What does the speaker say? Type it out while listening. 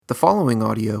The following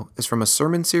audio is from a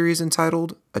sermon series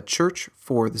entitled A Church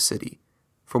for the City.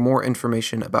 For more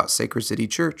information about Sacred City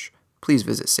Church, please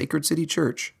visit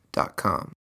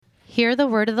sacredcitychurch.com. Hear the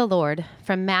word of the Lord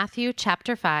from Matthew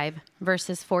chapter 5,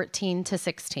 verses 14 to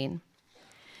 16.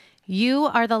 You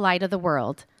are the light of the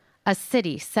world. A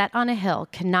city set on a hill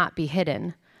cannot be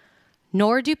hidden.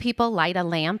 Nor do people light a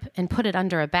lamp and put it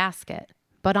under a basket,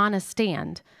 but on a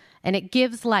stand, and it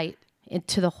gives light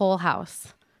to the whole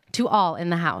house, to all in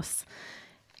the house.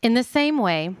 In the same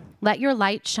way, let your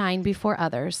light shine before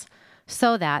others,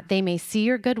 so that they may see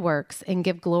your good works and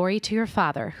give glory to your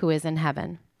Father who is in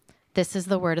heaven. This is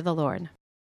the word of the Lord.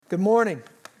 Good morning.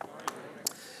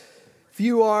 If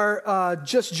you are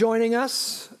just joining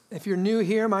us, if you're new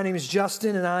here, my name is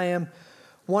Justin, and I am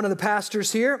one of the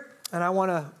pastors here, and I want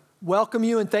to welcome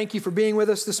you and thank you for being with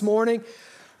us this morning.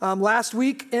 Last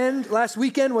weekend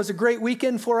was a great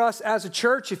weekend for us as a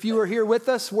church. If you were here with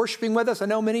us, worshiping with us, I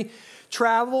know many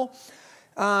travel.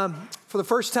 For the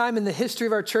first time in the history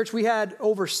of our church, we had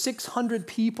over 600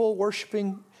 people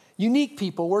worshiping, unique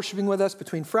people worshiping with us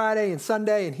between Friday and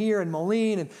Sunday and here in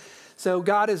Moline. And so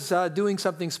God is doing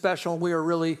something special, and we are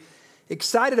really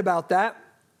excited about that.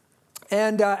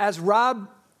 And as Rob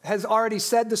has already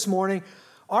said this morning,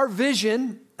 our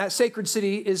vision at Sacred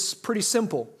City is pretty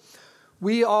simple.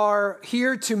 We are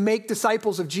here to make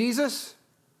disciples of Jesus,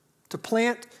 to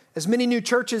plant as many new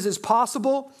churches as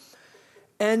possible,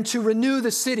 and to renew the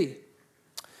city.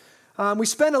 We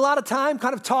spend a lot of time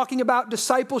kind of talking about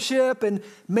discipleship and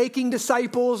making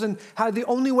disciples and how the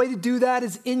only way to do that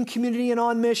is in community and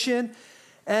on mission.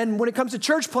 And when it comes to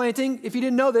church planting, if you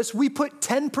didn't know this, we put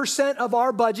 10% of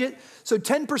our budget, so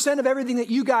 10% of everything that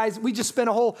you guys, we just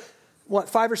spent a whole,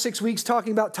 5 or 6 weeks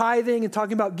talking about tithing and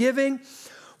talking about giving.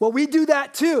 Well, we do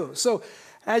that too. So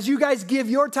as you guys give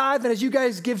your tithe and as you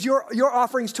guys give your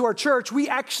offerings to our church, we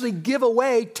actually give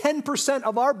away 10%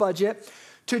 of our budget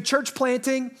to church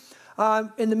planting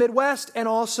in the Midwest and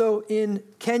also in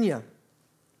Kenya.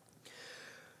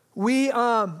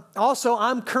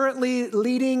 I'm currently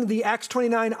leading the Acts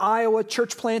 29 Iowa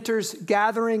Church Planters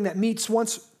Gathering that meets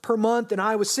once per month in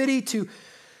Iowa City to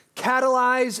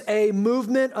catalyze a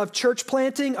movement of church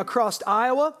planting across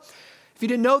Iowa. If you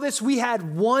didn't know this, we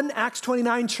had one Acts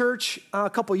 29 church a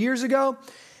couple years ago,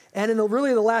 and in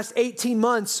the last 18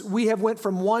 months, we have went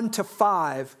from 1 to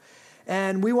 5,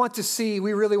 and we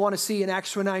really want to see an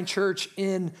Acts 29 church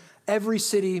in every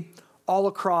city all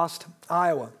across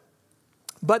Iowa.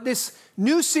 But this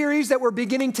new series that we're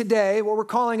beginning today, what we're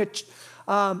calling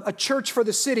a Church for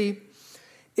the City,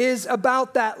 is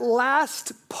about that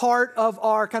last part of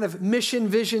our kind of mission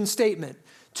vision statement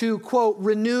to, quote,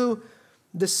 renew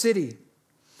the city.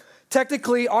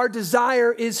 Technically, our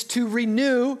desire is to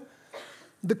renew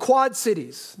the Quad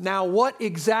Cities. Now, what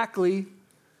exactly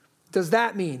does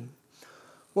that mean?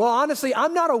 Well, honestly,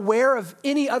 I'm not aware of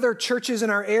any other churches in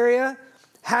our area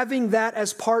having that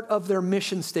as part of their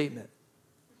mission statement.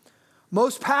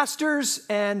 Most pastors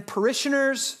and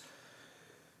parishioners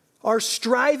are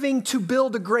striving to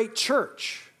build a great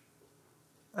church.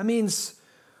 That means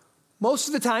most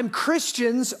of the time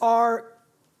Christians are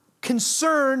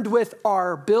concerned with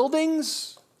our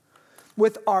buildings,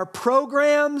 with our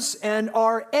programs, and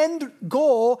our end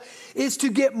goal is to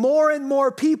get more and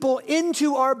more people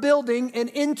into our building and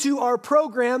into our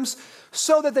programs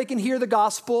so that they can hear the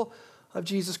gospel of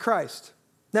Jesus Christ.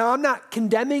 Now, I'm not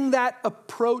condemning that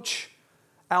approach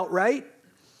outright.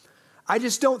 I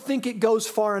just don't think it goes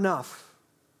far enough.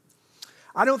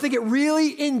 I don't think it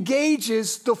really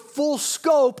engages the full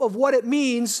scope of what it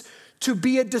means to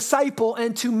be a disciple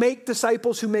and to make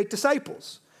disciples who make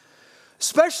disciples.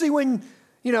 Especially when,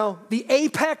 the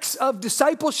apex of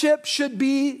discipleship should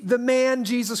be the man,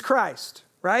 Jesus Christ,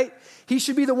 right? He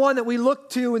should be the one that we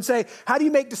look to and say, how do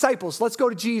you make disciples? Let's go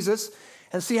to Jesus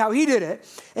and see how he did it.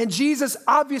 And Jesus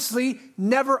obviously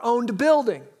never owned a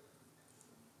building,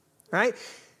 right?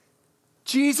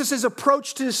 Jesus'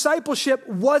 approach to discipleship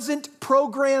wasn't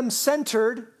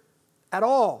program-centered at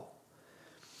all.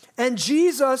 And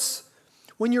Jesus,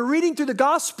 when you're reading through the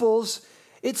Gospels,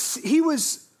 he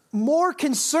was more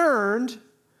concerned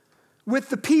with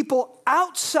the people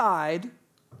outside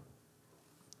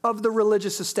of the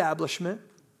religious establishment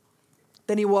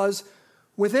than he was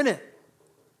within it.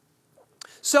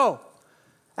 So,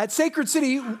 at Sacred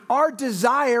City, our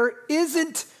desire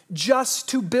isn't just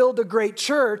to build a great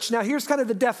church. Now, here's kind of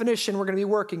the definition we're going to be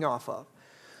working off of.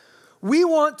 We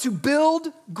want to build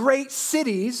great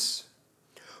cities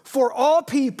for all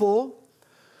people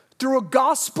through a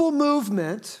gospel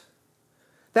movement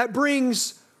that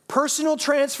brings personal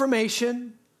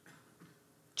transformation,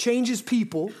 changes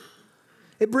people,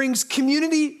 It brings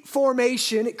community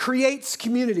formation. It creates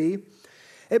community.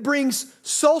 It brings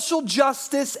social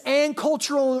justice and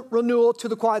cultural renewal to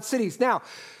the Quad Cities. Now,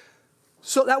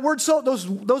 so that word,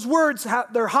 those words,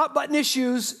 they're hot button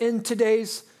issues in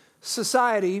today's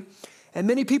society. And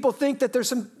many people think that there's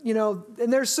some,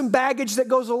 and there's some baggage that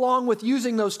goes along with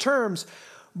using those terms.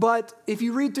 But if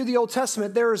you read through the Old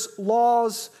Testament, there's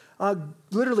laws,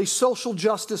 literally social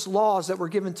justice laws that were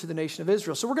given to the nation of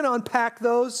Israel. So we're going to unpack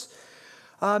those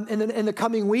in the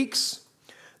coming weeks.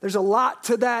 There's a lot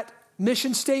to that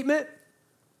mission statement.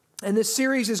 And this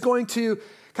series is going to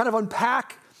kind of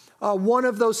unpack one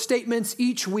of those statements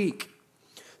each week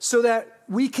so that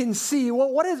we can see,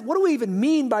 well, what do we even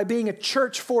mean by being a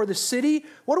church for the city?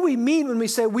 What do we mean when we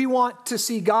say we want to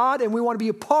see God and we want to be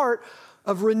a part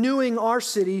of renewing our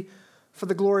city for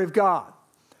the glory of God?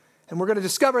 And we're going to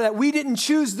discover that we didn't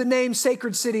choose the name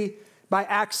Sacred City by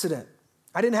accident.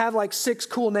 I didn't have like 6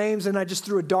 cool names and I just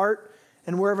threw a dart,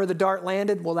 and wherever the dart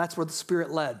landed, well, that's where the Spirit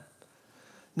led.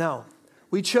 No,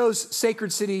 we chose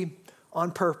Sacred City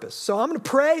on purpose. So I'm going to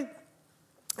pray,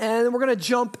 and then we're going to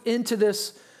jump into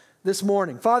this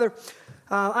morning. Father,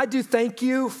 I do thank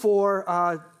you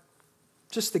for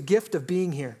just the gift of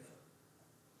being here.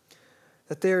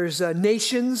 That there's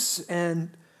nations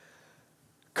and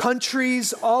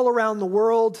countries all around the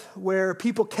world where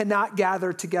people cannot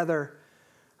gather together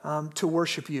to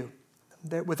worship you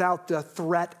without the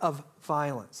threat of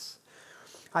violence.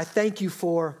 I thank you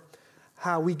for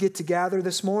how we get to gather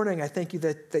this morning. I thank you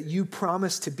that you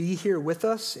promise to be here with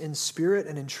us in spirit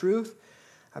and in truth.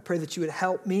 I pray that you would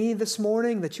help me this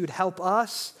morning, that you would help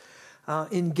us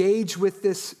engage with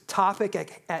this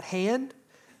topic at hand,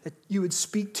 that you would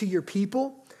speak to your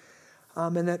people,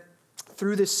 and that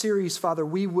through this series, Father,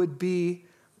 we would be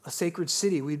a sacred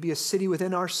city. We'd be a city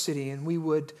within our city, and we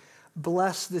would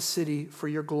bless this city for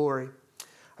your glory.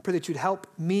 I pray that you'd help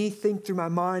me think through my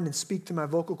mind and speak through my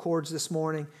vocal cords this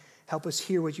morning. Help us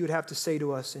hear what you would have to say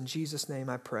to us. In Jesus' name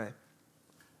I pray.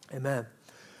 Amen.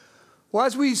 Well,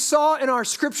 as we saw in our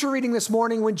scripture reading this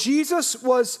morning, when Jesus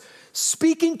was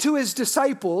speaking to his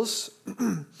disciples,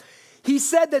 he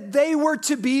said that they were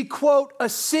to be, quote, a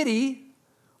city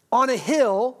on a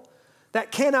hill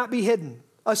that cannot be hidden.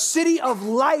 A city of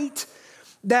light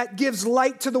that gives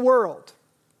light to the world.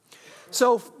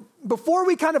 So before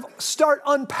we kind of start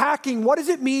unpacking what does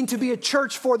it mean to be a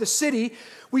church for the city,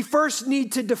 we first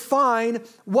need to define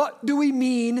what do we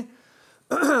mean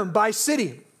by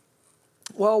city.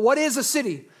 Well, what is a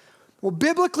city? Well,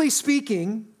 biblically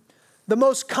speaking, the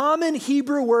most common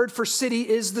Hebrew word for city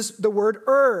is the word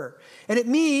and it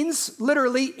means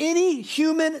literally any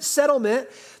human settlement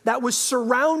that was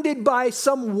surrounded by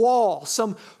some wall,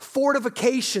 some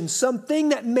fortification, something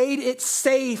that made it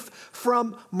safe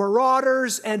from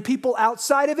marauders and people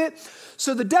outside of it.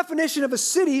 So the definition of a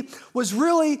city was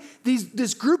really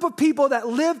this group of people that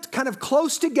lived kind of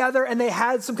close together and they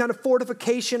had some kind of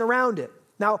fortification around it.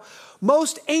 Now,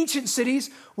 most ancient cities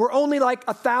were only like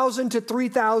 1,000 to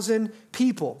 3,000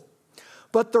 people,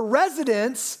 but the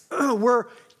residents were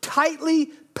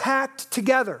tightly packed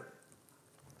together.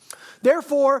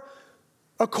 Therefore,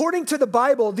 according to the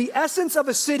Bible, the essence of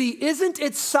a city isn't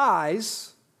its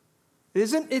size,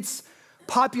 isn't its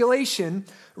population,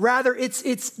 rather it's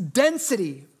its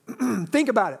density. Think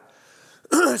about it.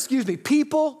 Excuse me.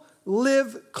 People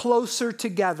live closer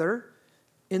together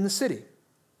in the city,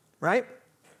 right?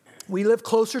 We live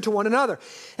closer to one another.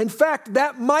 In fact,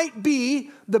 that might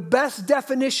be the best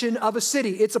definition of a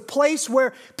city. It's a place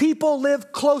where people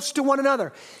live close to one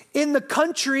another. In the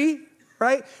country,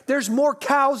 right, there's more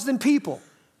cows than people,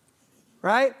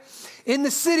 right? In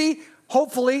the city,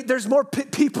 hopefully, there's more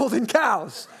people than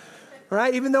cows,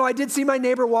 right? Even though I did see my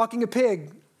neighbor walking a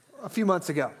pig a few months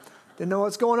ago. Didn't know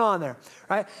what's going on there,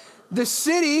 right? The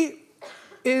city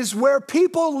is where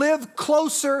people live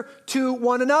closer to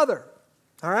one another.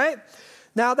 All right?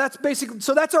 Now that's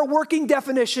that's our working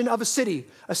definition of a city.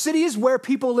 A city is where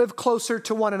people live closer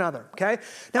to one another, okay?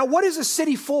 Now what is a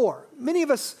city for? Many of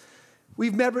us,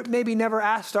 we've maybe never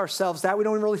asked ourselves that. We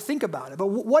don't even really think about it. But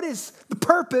what is the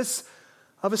purpose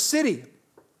of a city?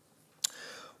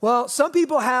 Well, some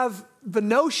people have the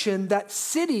notion that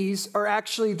cities are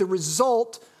actually the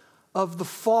result of the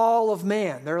fall of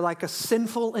man. They're like a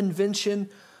sinful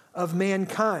invention of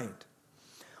mankind.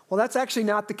 Well, that's actually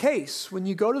not the case. When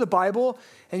you go to the Bible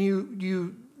and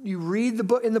you read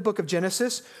in the book of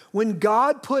Genesis, when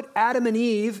God put Adam and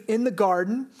Eve in the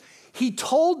garden, he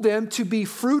told them to be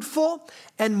fruitful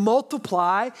and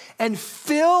multiply and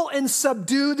fill and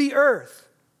subdue the earth.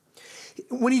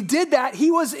 When he did that,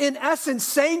 he was in essence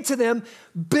saying to them,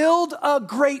 build a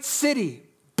great city.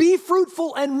 be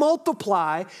fruitful and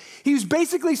multiply. He was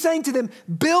basically saying to them,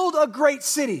 build a great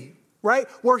city, right?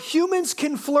 Where humans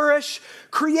can flourish,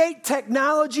 create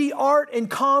technology, art, and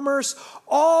commerce,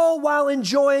 all while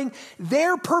enjoying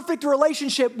their perfect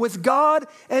relationship with God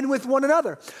and with one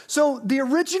another. So the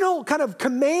original kind of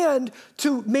command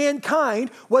to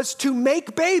mankind was to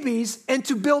make babies and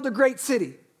to build a great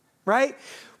city, right?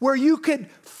 Where you could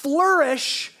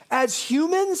flourish as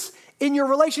humans in your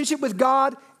relationship with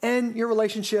God and your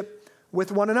relationship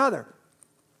with one another.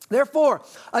 Therefore,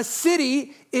 a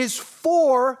city is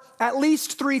for at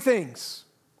least three things.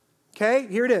 Okay,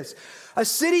 here it is. A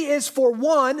city is for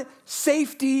one,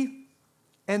 safety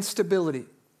and stability.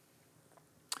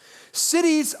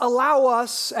 Cities allow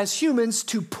us as humans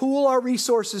to pool our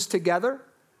resources together,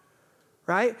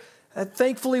 right? And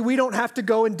thankfully, we don't have to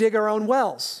go and dig our own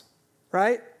wells,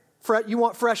 right? You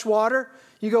want fresh water?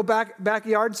 You go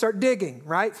backyard and start digging,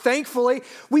 right? Thankfully,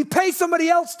 we pay somebody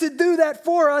else to do that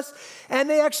for us, and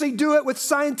they actually do it with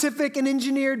scientific and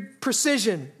engineered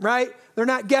precision, right? They're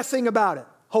not guessing about it,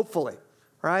 hopefully,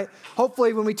 right?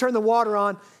 Hopefully, when we turn the water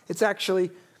on, it's actually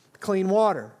clean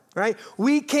water, right?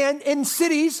 In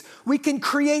cities, we can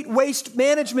create waste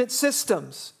management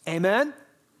systems. Amen?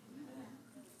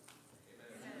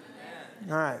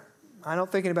 All right. I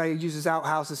don't think anybody uses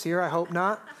outhouses here. I hope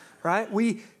not. Right?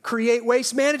 We create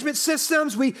waste management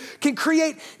systems. We can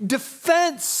create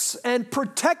defense and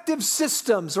protective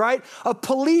systems, right? A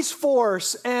police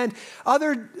force and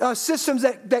other systems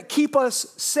that keep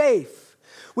us safe.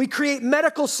 We create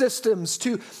medical systems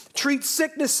to treat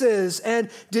sicknesses and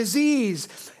disease.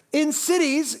 In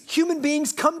cities, human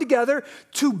beings come together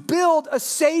to build a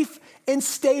safe and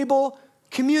stable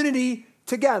community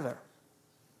together,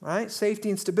 right? Safety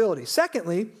and stability.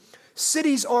 Secondly,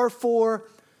 cities are for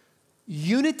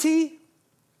unity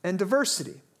and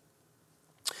diversity.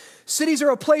 Cities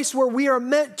are a place where we are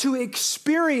meant to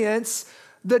experience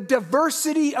the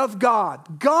diversity of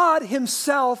God. God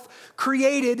himself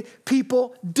created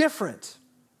people different,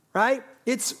 right?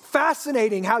 It's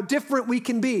fascinating how different we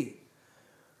can be,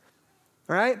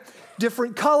 right?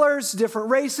 Different colors, different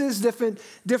races, different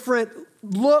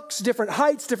looks, different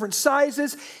heights, different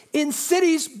sizes. In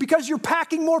cities, because you're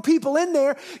packing more people in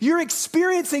there, you're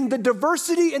experiencing the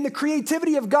diversity and the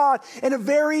creativity of God in a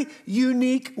very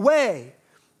unique way.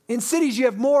 In cities, you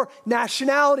have more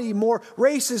nationality, more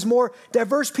races, more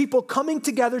diverse people coming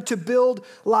together to build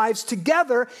lives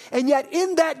together. And yet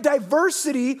in that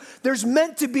diversity, there's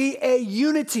meant to be a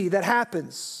unity that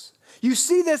happens. You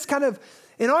see this kind of,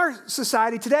 in our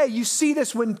society today, you see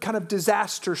this when kind of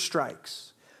disaster strikes.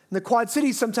 In the Quad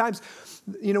Cities, sometimes,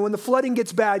 when the flooding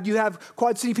gets bad, you have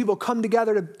Quad City people come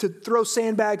together to throw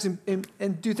sandbags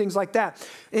and do things like that.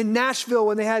 In Nashville,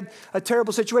 when they had a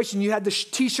terrible situation, you had the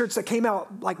t-shirts that came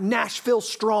out like Nashville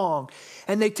Strong.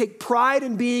 And they take pride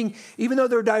in being, even though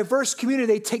they're a diverse community,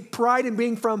 they take pride in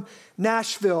being from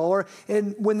Nashville.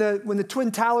 And when the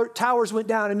Twin Towers went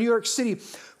down in New York City,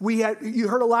 you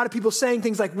heard a lot of people saying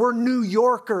things like, we're New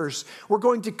Yorkers. We're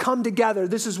going to come together.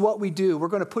 This is what we do. We're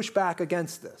going to push back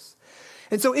against this.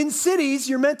 And so in cities,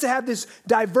 you're meant to have this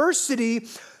diversity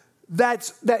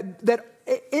that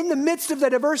in the midst of the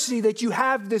diversity that you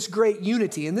have this great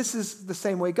unity. And this is the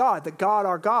same way that God,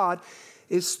 our God,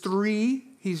 is three.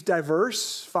 He's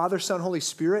diverse, Father, Son, Holy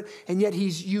Spirit, and yet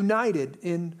he's united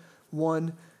in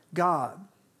one God.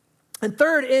 And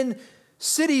third, in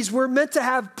cities, we're meant to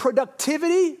have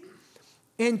productivity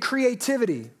and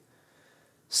creativity.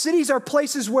 Cities are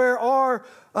places where all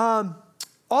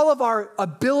of our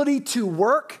ability to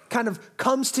work kind of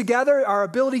comes together, our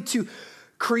ability to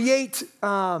create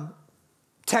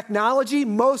technology.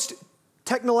 Most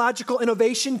technological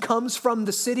innovation comes from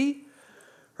the city,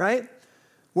 right?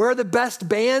 Where are the best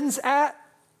bands at?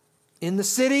 In the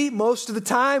city most of the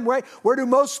time, right? Where do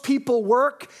most people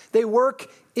work? They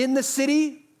work in the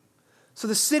city. So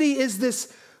the city is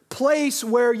this place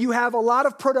where you have a lot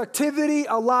of productivity,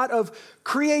 a lot of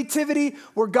creativity,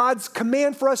 where God's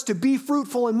command for us to be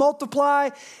fruitful and multiply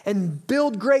and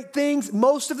build great things,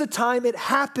 most of the time it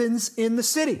happens in the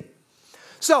city.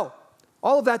 So,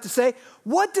 all of that to say,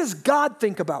 what does God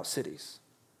think about cities?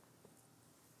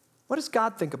 What does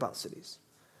God think about cities?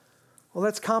 Well,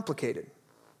 that's complicated.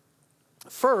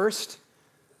 First,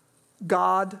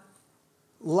 God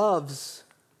loves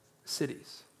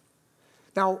cities.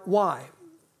 Now, why?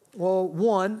 Well,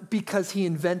 one, because he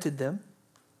invented them.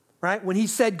 right? When he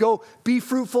said, go be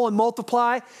fruitful and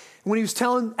multiply, when he was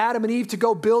telling Adam and Eve to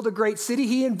go build a great city,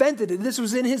 he invented it. This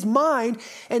was in his mind.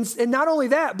 And not only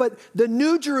that, but the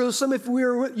New Jerusalem, if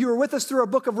you were with us through our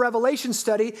book of Revelation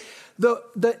study,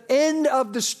 the end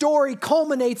of the story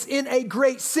culminates in a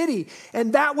great city.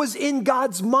 And that was in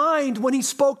God's mind when he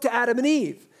spoke to Adam and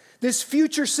Eve. This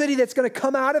future city that's going to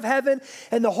come out of heaven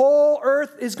and the whole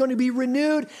earth is going to be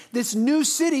renewed. This new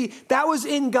city, that was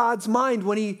in God's mind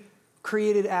when he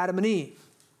created Adam and Eve.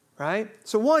 Right?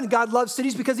 So one, God loves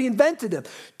cities because he invented them.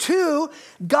 Two,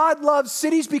 God loves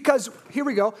cities because, here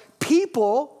we go,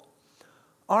 people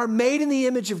are made in the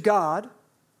image of God.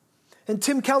 And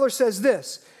Tim Keller says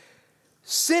this,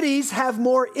 cities have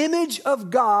more image of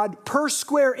God per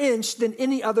square inch than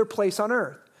any other place on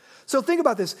earth. So think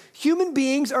about this. Human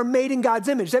beings are made in God's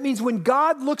image. That means when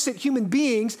God looks at human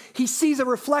beings, he sees a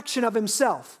reflection of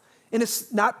himself.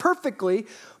 Not perfectly,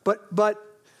 but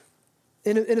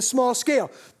in a small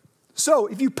scale. So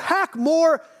if you pack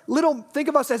more think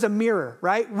of us as a mirror,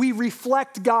 right? We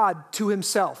reflect God to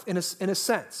himself in a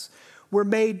sense. We're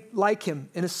made like him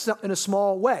in a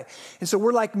small way. And so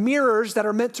we're like mirrors that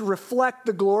are meant to reflect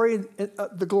the glory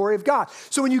of God.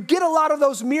 So when you get a lot of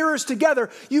those mirrors together,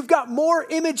 you've got more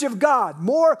image of God,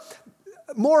 more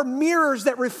mirrors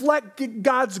that reflect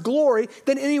God's glory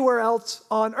than anywhere else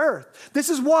on earth. This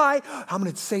is why I'm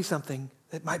going to say something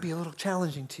that might be a little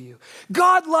challenging to you.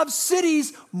 God loves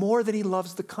cities more than he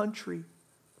loves the country.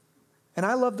 And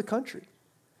I love the country.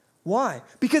 Why?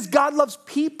 Because God loves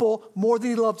people more than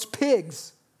he loves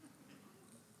pigs.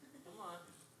 Come on.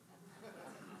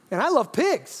 And I love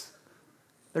pigs.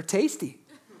 They're tasty.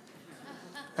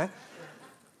 Okay?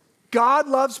 God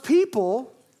loves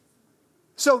people.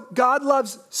 So God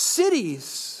loves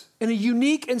cities in a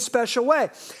unique and special way.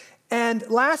 And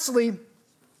lastly,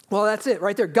 well, that's it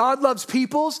right there. God loves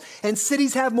peoples and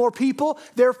cities have more people.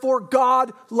 Therefore,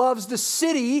 God loves the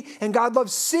city and God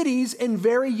loves cities in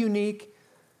very unique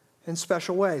and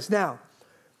special ways. Now,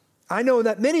 I know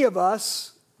that many of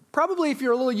us, probably if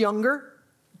you're a little younger,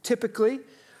 typically,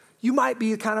 you might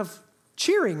be kind of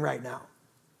cheering right now,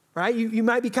 right? You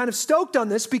might be kind of stoked on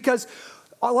this because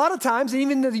a lot of times, and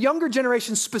even the younger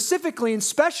generation specifically and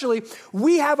especially,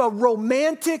 we have a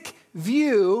romantic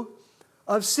view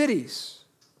of cities.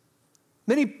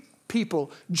 Many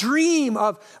people dream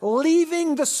of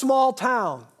leaving the small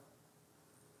town,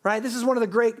 right? This is one of the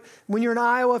great, when you're in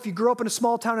Iowa, if you grew up in a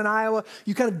small town in Iowa,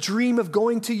 you kind of dream of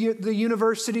going to the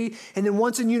university. And then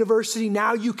once in university,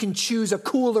 now you can choose a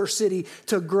cooler city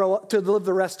to live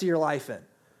the rest of your life in,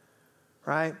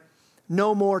 right?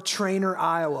 No more Trainer,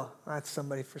 Iowa. That's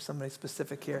for somebody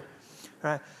specific here,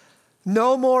 right?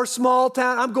 No more small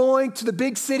town. I'm going to the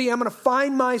big city. I'm going to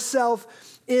find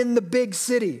myself in the big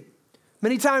city.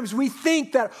 Many times we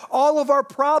think that all of our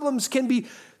problems can be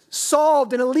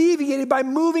solved and alleviated by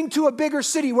moving to a bigger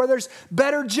city where there's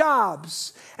better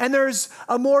jobs and there's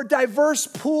a more diverse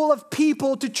pool of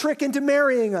people to trick into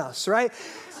marrying us, right?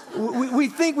 We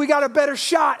think we got a better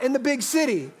shot in the big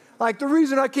city. Like the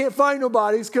reason I can't find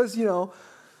nobody is because,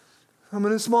 I'm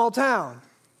in a small town.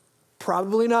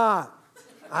 Probably not.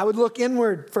 I would look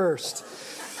inward first.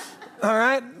 All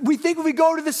right? We think if we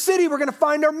go to the city, we're going to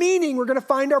find our meaning. We're going to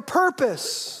find our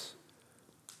purpose.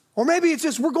 Or maybe it's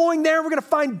just we're going there, we're going to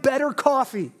find better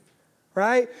coffee,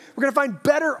 right? We're going to find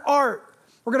better art.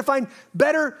 We're going to find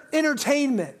better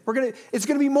entertainment. It's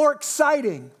going to be more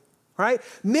exciting, right?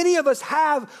 Many of us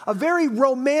have a very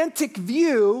romantic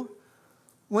view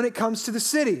when it comes to the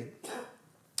city.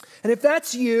 And if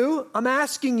that's you, I'm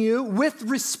asking you with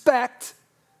respect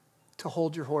to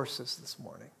hold your horses this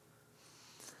morning.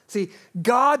 See,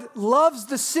 God loves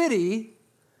the city,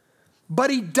 but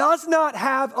he does not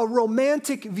have a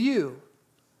romantic view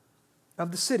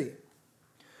of the city.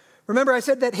 Remember, I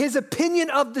said that his opinion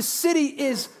of the city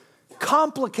is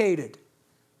complicated.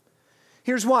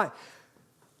 Here's why.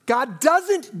 God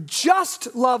doesn't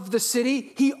just love the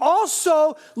city. He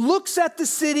also looks at the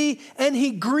city and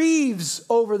he grieves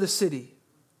over the city.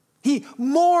 He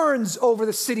mourns over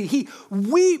the city. He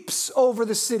weeps over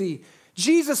the city.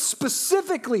 Jesus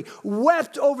specifically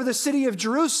wept over the city of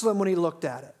Jerusalem when he looked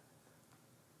at it.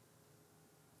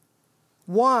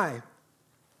 Why?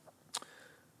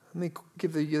 Let me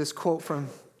give you this quote from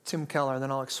Tim Keller, and then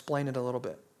I'll explain it a little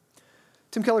bit.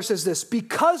 Tim Keller says this: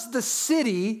 because the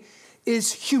city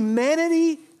is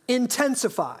humanity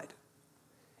intensified.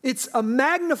 It's a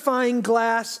magnifying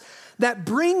glass that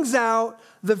brings out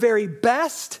the very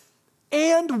best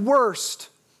and worst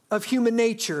of human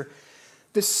nature.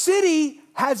 The city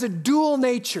has a dual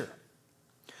nature.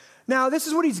 Now, this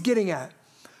is what he's getting at.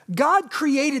 God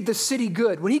created the city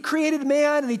good. When he created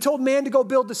man and he told man to go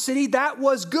build the city, that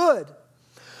was good.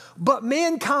 But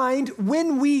mankind,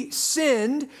 when we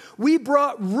sinned, we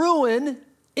brought ruin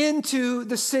into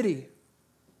the city.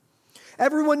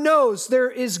 Everyone knows there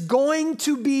is going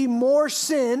to be more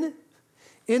sin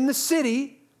in the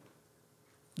city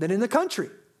than in the country.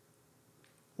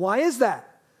 Why is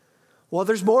that? Well,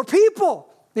 there's more people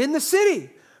in the city,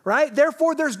 right?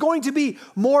 Therefore, there's going to be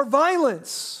more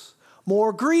violence,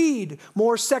 more greed,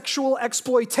 more sexual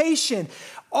exploitation.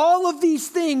 All of these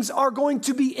things are going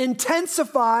to be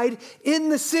intensified in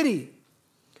the city.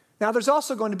 Now, there's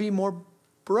also going to be more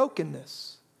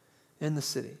brokenness in the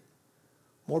city,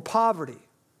 more poverty,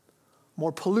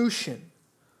 more pollution,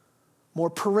 more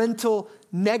parental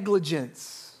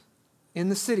negligence in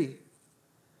the city.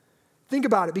 Think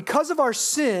about it. Because of our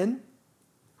sin,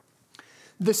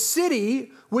 the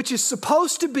city, which is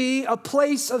supposed to be a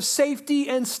place of safety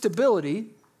and stability,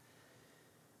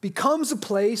 becomes a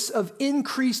place of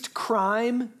increased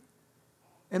crime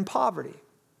and poverty.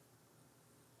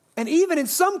 And even in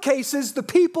some cases, the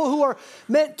people who are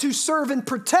meant to serve and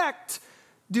protect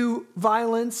do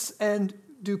violence and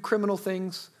do criminal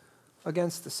things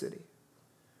against the city.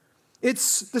 The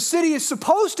city is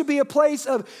supposed to be a place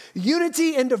of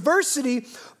unity and diversity,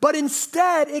 but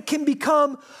instead it can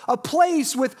become a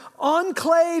place with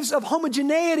enclaves of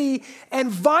homogeneity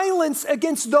and violence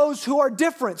against those who are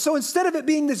different. So instead of it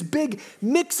being this big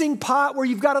mixing pot where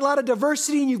you've got a lot of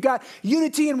diversity and you've got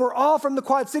unity and we're all from the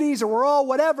Quad Cities or we're all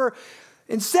whatever,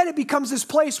 instead it becomes this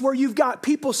place where you've got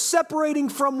people separating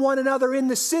from one another in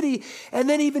the city and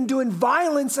then even doing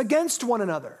violence against one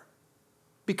another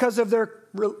because of their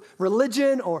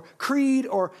religion or creed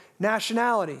or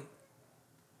nationality.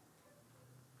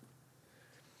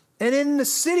 And in the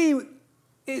city,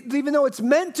 even though it's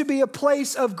meant to be a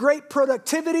place of great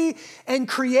productivity and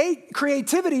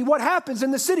creativity, what happens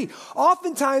in the city?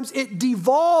 Oftentimes it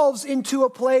devolves into a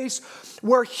place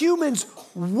where humans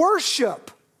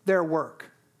worship their work.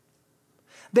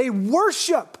 They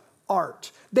worship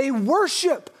art. They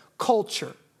worship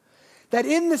culture. That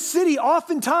in the city,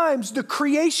 oftentimes the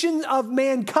creation of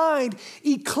mankind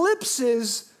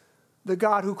eclipses the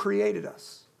God who created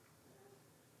us.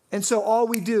 And so all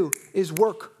we do is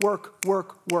work, work,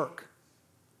 work, work.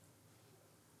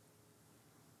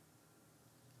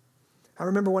 I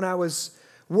remember when I was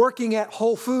working at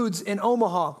Whole Foods in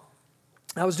Omaha.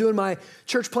 I was doing my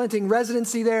church planting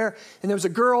residency there, and there was a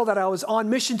girl that I was on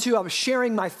mission to. I was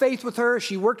sharing my faith with her.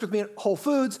 She worked with me at Whole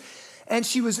Foods. And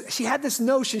she had this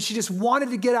notion, she just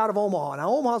wanted to get out of Omaha. Now,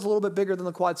 Omaha's a little bit bigger than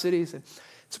the Quad Cities, and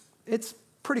it's a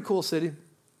pretty cool city.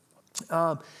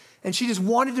 And she just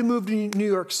wanted to move to New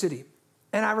York City.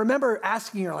 And I remember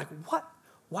asking her, like,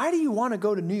 why do you want to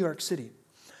go to New York City?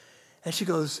 And she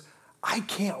goes, I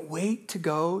can't wait to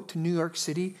go to New York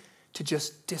City to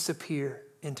just disappear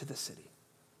into the city.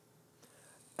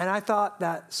 And I thought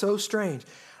that so strange.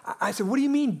 I said, what do you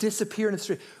mean disappear into the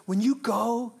city? When you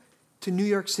go to New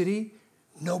York City,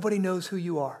 nobody knows who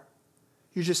you are.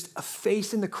 You're just a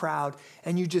face in the crowd,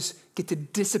 and you just get to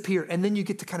disappear, and then you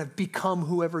get to kind of become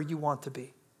whoever you want to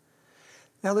be.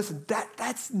 Now listen,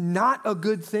 that's not a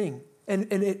good thing. And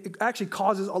it actually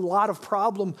causes a lot of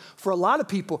problem for a lot of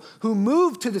people who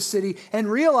move to the city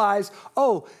and realize,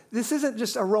 oh, this isn't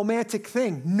just a romantic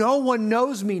thing. No one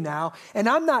knows me now. And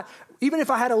I'm not, even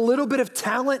if I had a little bit of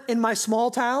talent in my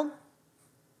small town,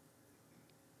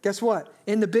 guess what?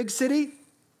 In the big city,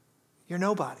 you're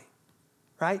nobody,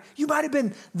 right? You might have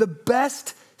been the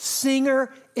best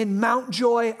singer in Mount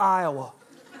Joy, Iowa,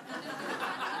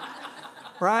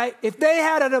 right? If they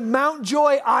had a Mount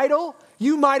Joy idol,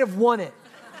 you might have won it,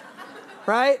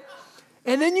 right?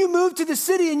 And then you move to the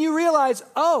city and you realize,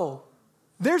 oh,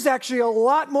 there's actually a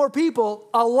lot more people,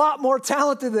 a lot more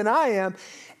talented than I am.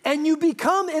 And you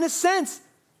become, in a sense,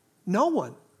 no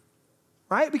one,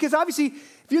 right? Because obviously,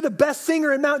 if you're the best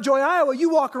singer in Mount Joy, Iowa,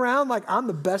 you walk around like, I'm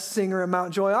the best singer in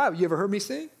Mount Joy, Iowa. You ever heard me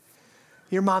sing?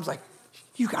 Your mom's like,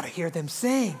 you got to hear them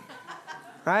sing,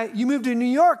 right? You move to New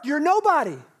York, you're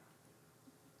nobody,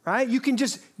 right? You can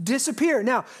just disappear.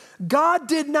 Now, God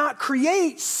did not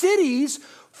create cities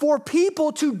for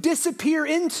people to disappear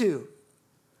into.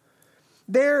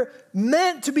 They're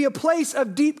meant to be a place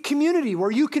of deep community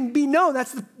where you can be known.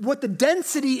 That's what the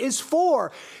density is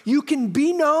for. You can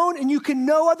be known and you can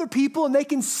know other people and they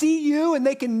can see you and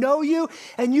they can know you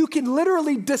and you can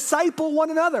literally disciple one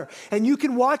another and you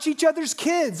can watch each other's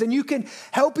kids and you can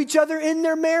help each other in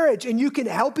their marriage and you can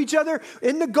help each other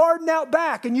in the garden out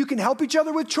back and you can help each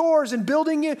other with chores and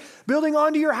building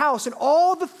onto your house and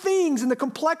all the things and the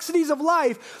complexities of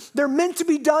life. They're meant to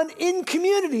be done in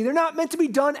community. They're not meant to be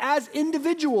done as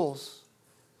individuals.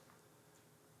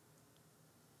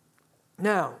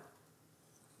 Now,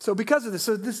 so because of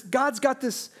this, God's got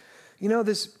this,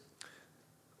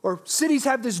 or cities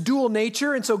have this dual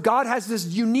nature, and so God has this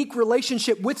unique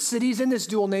relationship with cities in this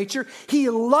dual nature. He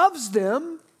loves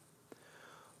them,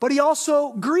 but he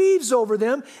also grieves over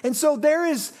them. And so there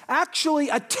is actually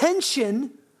a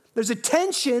tension. There's a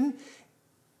tension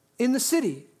in the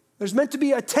city. There's meant to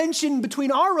be a tension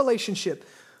between our relationship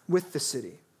with the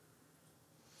city.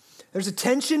 There's a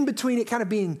tension between it kind of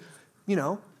being,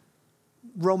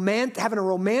 having a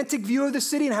romantic view of the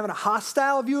city and having a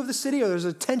hostile view of the city, or there's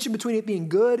a tension between it being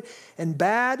good and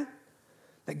bad,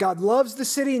 that God loves the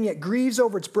city and yet grieves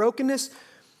over its brokenness.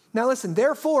 Now listen,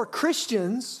 therefore,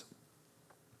 Christians,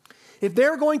 if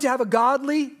they're going to have a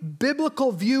godly,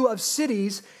 biblical view of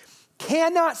cities,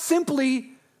 cannot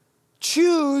simply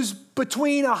choose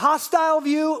between a hostile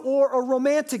view or a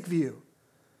romantic view.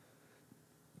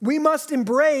 We must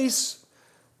embrace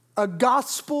a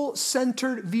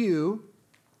gospel-centered view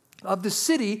of the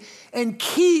city and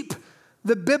keep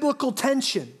the biblical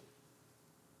tension.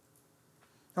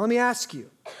 Now let me ask you,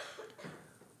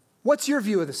 what's your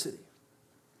view of the city?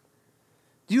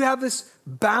 Do you have this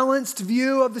balanced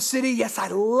view of the city? Yes, I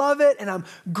love it, and I'm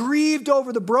grieved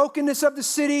over the brokenness of the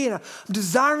city, and I'm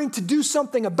desiring to do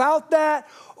something about that.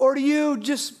 Or do you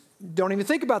just don't even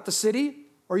think about the city?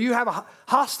 Or you have a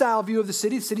hostile view of the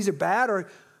city, the cities are bad, or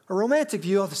a romantic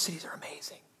view, the cities are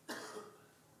amazing.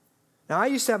 Now, I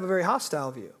used to have a very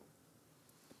hostile view.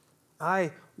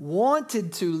 I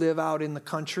wanted to live out in the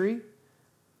country.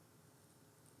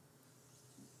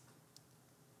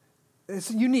 It's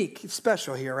unique, it's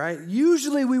special here, right?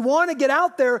 Usually we want to get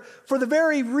out there for the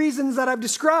very reasons that I've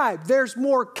described. There's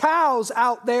more cows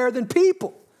out there than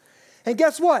people. And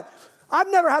guess what? I've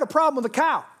never had a problem with a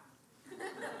cow.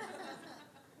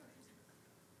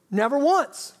 Never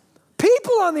once.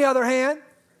 People, on the other hand,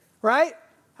 right?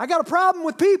 I got a problem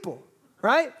with people,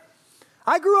 right?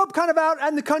 I grew up kind of out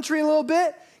in the country a little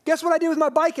bit. Guess what I did with my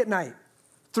bike at night?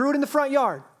 Threw it in the front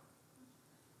yard.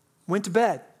 Went to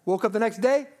bed. Woke up the next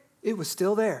day. It was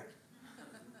still there.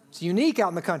 It's unique out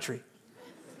in the country.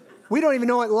 We don't even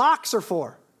know what locks are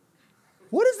for.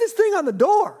 What is this thing on the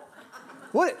door?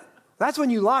 That's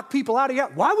when you lock people out of your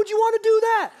house. Why would you want to do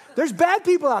that? There's bad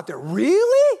people out there.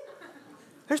 Really?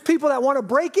 There's people that want to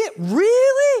break it.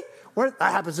 Really? That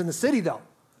happens in the city, though.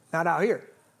 Not out here.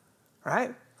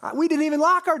 Right? We didn't even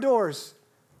lock our doors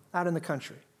out in the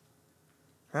country.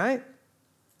 Right?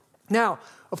 Now,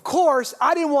 of course,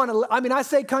 I didn't want to, I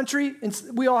say country, and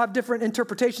we all have different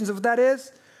interpretations of what that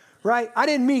is, right? I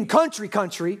didn't mean country,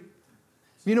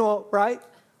 right?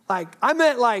 I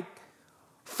meant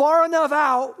far enough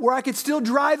out where I could still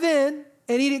drive in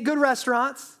and eat at good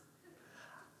restaurants,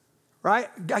 right?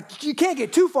 You can't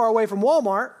get too far away from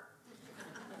Walmart,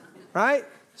 right?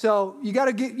 So you got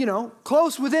to get,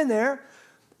 close within there.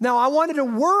 Now, I wanted to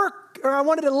work, or I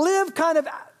wanted to live kind of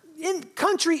in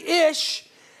country-ish,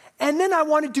 and then I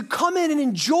wanted to come in and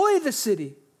enjoy the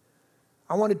city.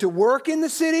 I wanted to work in the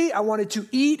city. I wanted to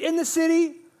eat in the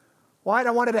city. Right?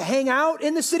 I wanted to hang out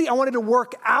in the city. I wanted to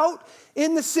work out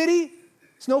in the city.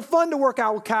 It's no fun to work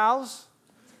out with cows,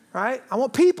 right? I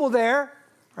want people there,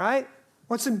 right? I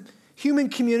want some human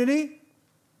community,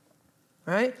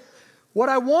 right? What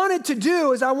I wanted to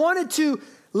do is I wanted to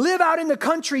live out in the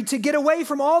country to get away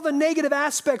from all the negative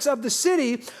aspects of the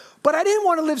city, but I didn't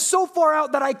want to live so far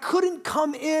out that I couldn't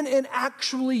come in and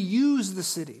actually use the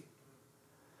city.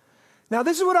 Now,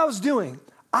 this is what I was doing.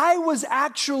 I was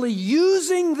actually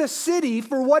using the city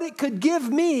for what it could give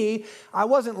me. I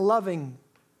wasn't loving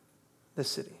the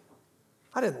city.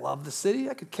 I didn't love the city.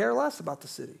 I could care less about the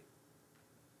city.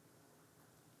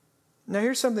 Now,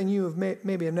 here's something you have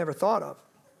maybe have never thought of.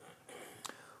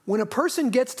 When a person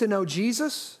gets to know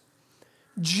Jesus,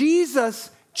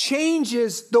 Jesus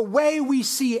changes the way we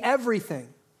see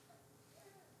everything.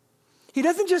 He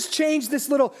doesn't just change this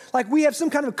little, we have some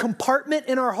kind of compartment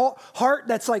in our heart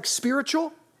that's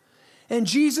spiritual, and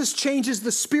Jesus changes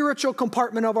the spiritual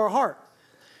compartment of our heart.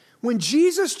 When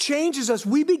Jesus changes us,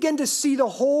 we begin to see the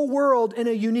whole world in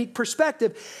a unique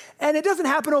perspective. And it doesn't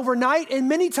happen overnight. And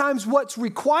many times what's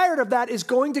required of that is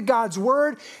going to God's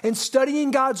word and studying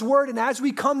God's word. And as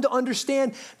we come to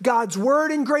understand God's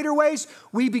word in greater ways,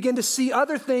 we begin to see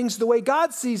other things the way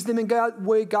God sees them and the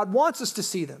way God wants us to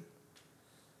see them.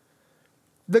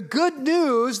 The good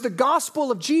news, the gospel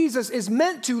of Jesus, is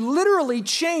meant to literally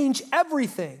change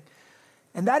everything.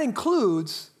 And that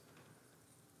includes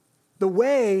the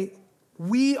way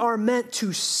we are meant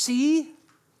to see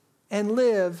and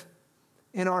live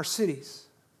in our cities.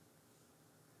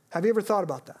 Have you ever thought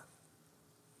about that?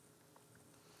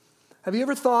 Have you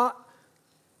ever thought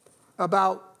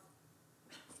about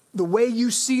the way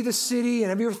you see the city? And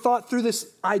have you ever thought through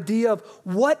this idea of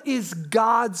what is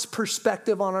God's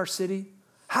perspective on our city?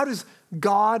 How does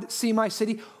God see my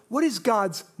city? What is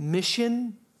God's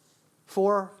mission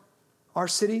for our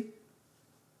city?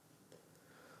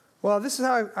 Well, this is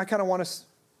how I kind of want us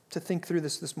to think through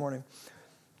this morning.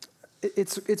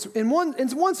 It's in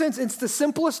one sense, it's the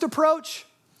simplest approach.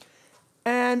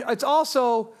 And it's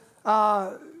also,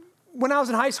 when I was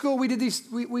in high school, we did these,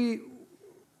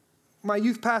 my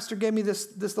youth pastor gave me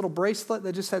this little bracelet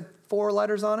that just had 4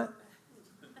 letters on it.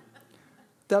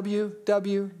 W,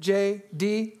 W, J,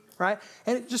 D, right?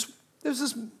 And it was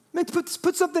just meant to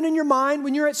put something in your mind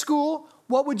when you're at school.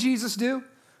 What would Jesus do,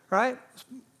 right?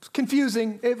 It's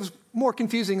confusing. It was more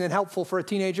confusing than helpful for a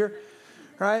teenager,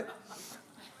 right?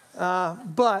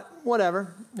 But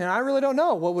whatever. And I really don't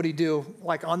know. What would he do?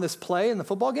 Like on this play in the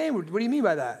football game? What do you mean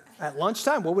by that? At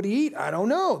lunchtime, what would he eat? I don't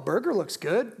know. Burger looks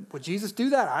good. Would Jesus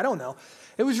do that? I don't know.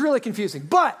 It was really confusing.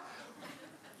 But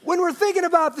when we're thinking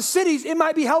about the cities, it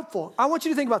might be helpful. I want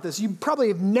you to think about this. You probably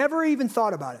have never even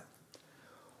thought about it.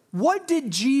 What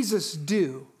did Jesus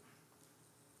do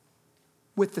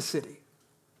with the city?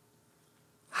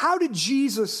 How did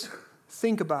Jesus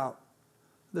think about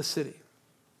the city?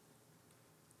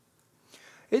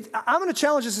 I'm going to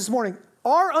challenge us this morning.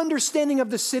 Our understanding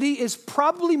of the city is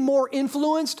probably more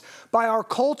influenced by our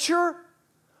culture,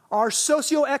 our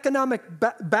socioeconomic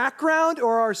background,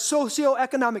 or our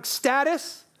socioeconomic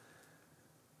status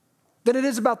than it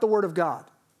is about the Word of God.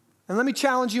 And let me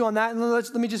challenge you on that, and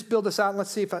let me just build this out, and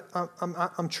let's see if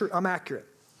I'm accurate.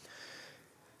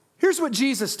 Here's what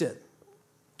Jesus did.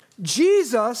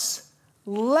 Jesus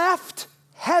left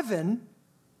heaven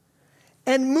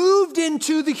and moved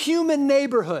into the human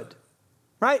neighborhood,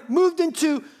 right? Moved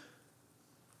into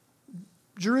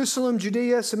Jerusalem,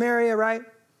 Judea, Samaria, right?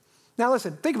 Now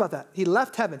listen, think about that. He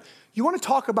left heaven. You want to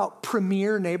talk about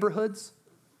premier neighborhoods?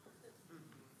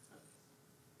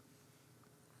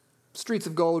 Streets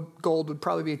of Gold would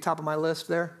probably be top of my list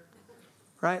there,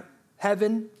 right?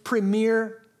 Heaven,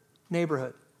 premier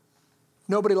neighborhood.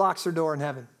 Nobody locks their door in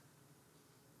heaven,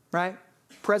 right?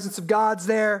 Presence of God's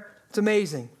there. It's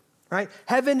amazing, right?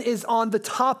 Heaven is on the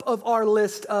top of our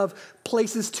list of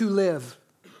places to live,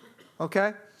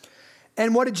 okay?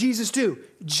 And what did Jesus do?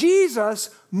 Jesus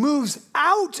moves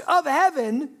out of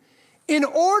heaven in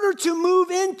order to move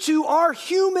into our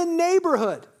human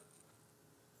neighborhood,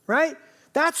 right?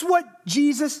 That's what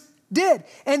Jesus did.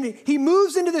 And he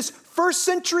moves into this first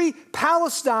century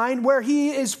Palestine where he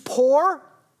is poor.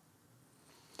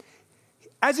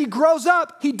 As he grows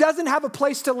up, he doesn't have a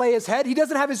place to lay his head. He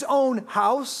doesn't have his own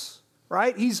house,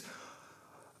 right? He's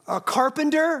a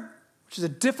carpenter, which is a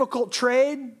difficult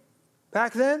trade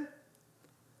back then,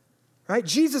 right?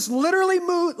 Jesus literally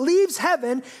leaves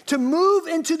heaven to move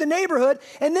into the neighborhood.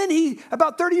 And then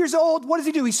about 30 years old, what does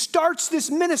he do? He starts this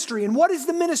ministry. And what does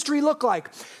the ministry look like?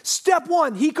 Step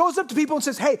one, he goes up to people and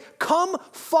says, hey, come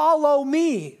follow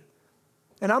me.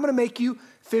 And I'm going to make you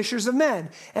fishers of men.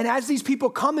 And as these people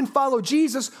come and follow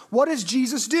Jesus, what does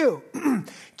Jesus do?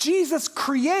 Jesus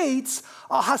creates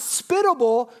a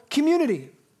hospitable community.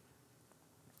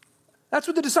 That's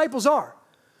what the disciples are.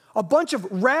 A bunch of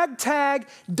ragtag,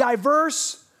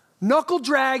 diverse,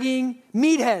 knuckle-dragging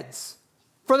meatheads,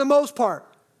 for the most part,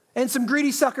 and some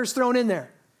greedy suckers thrown in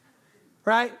there,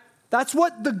 right? That's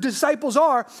what the disciples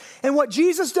are. And what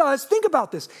Jesus does, think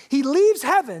about this. He leaves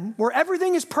heaven where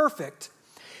everything is perfect.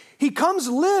 He comes,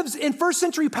 lives in first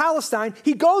century Palestine.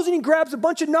 He goes and he grabs a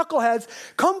bunch of knuckleheads.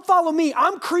 Come follow me.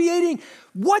 I'm creating,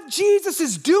 what Jesus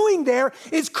is doing there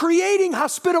is creating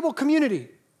hospitable community.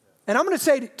 And I'm going to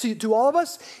say to all of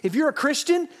us, if you're a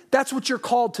Christian, that's what you're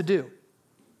called to do.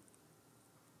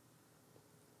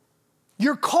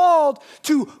 You're called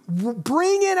to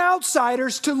bring in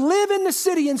outsiders to live in the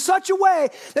city in such a way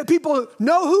that people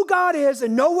know who God is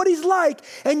and know what he's like.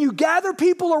 And you gather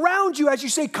people around you as you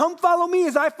say, come follow me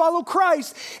as I follow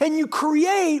Christ. And you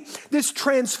create this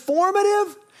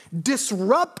transformative,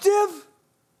 disruptive,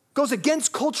 goes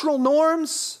against cultural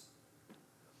norms,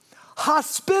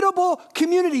 hospitable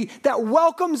community that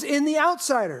welcomes in the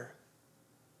outsider.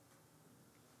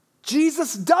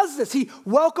 Jesus does this. He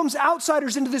welcomes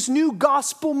outsiders into this new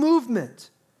gospel movement.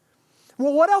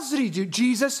 Well, what else did he do?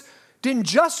 Jesus didn't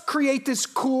just create this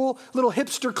cool little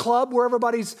hipster club where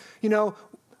everybody's,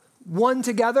 one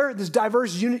together, this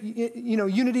diverse,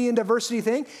 unity and diversity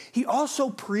thing. He also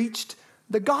preached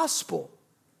the gospel.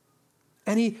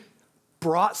 And he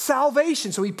brought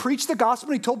salvation. So he preached the gospel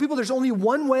and he told people there's only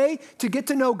one way to get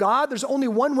to know God. There's only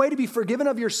one way to be forgiven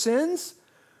of your sins,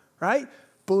 right?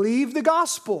 Believe the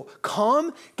gospel.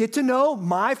 Come, get to know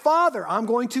my Father. I'm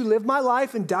going to live my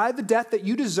life and die the death that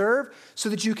you deserve so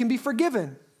that you can be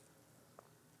forgiven.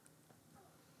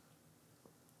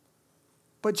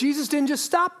 But Jesus didn't just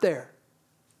stop there.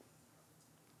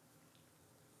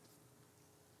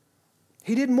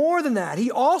 He did more than that.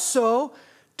 He also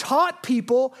taught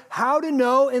people how to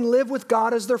know and live with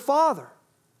God as their Father.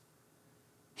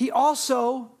 He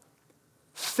also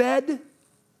fed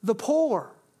the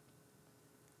poor.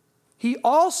 He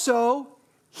also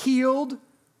healed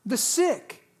the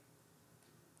sick.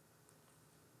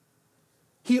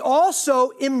 He also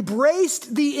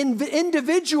embraced the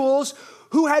individuals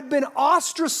who had been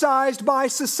ostracized by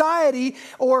society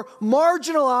or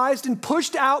marginalized and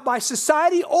pushed out by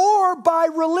society or by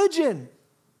religion.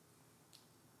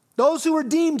 Those who were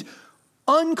deemed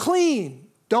unclean.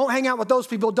 Don't hang out with those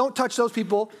people. Don't touch those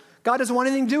people. God doesn't want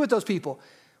anything to do with those people.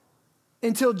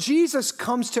 Until Jesus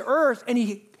comes to earth and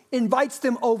he invites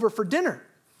them over for dinner.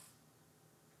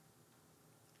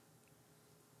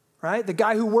 Right? The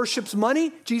guy who worships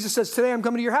money, Jesus says, today I'm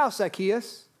coming to your house,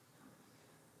 Zacchaeus.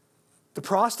 The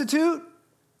prostitute,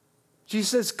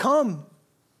 Jesus says, come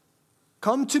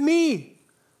to me.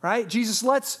 Right? Jesus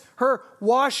lets her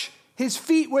wash his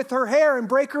feet with her hair and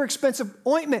break her expensive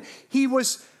ointment. He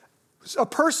was a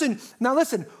person, now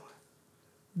listen,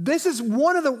 this is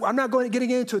one of the, I'm not getting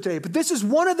into it today, but this is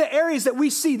one of the areas that we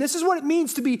see. This is what it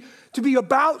means to be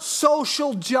about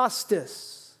social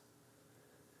justice.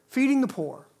 Feeding the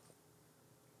poor.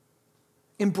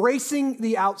 Embracing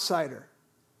the outsider.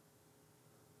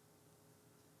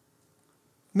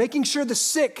 Making sure the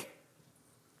sick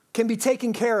can be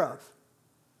taken care of,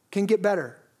 can get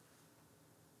better.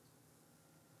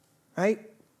 Right?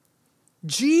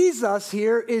 Jesus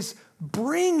here is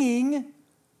bringing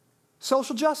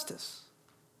social justice.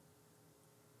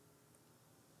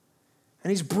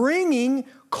 And he's bringing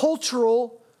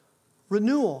cultural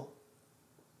renewal.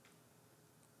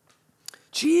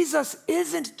 Jesus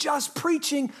isn't just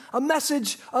preaching a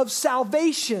message of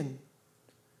salvation.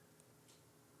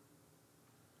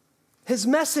 His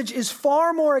message is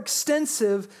far more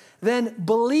extensive than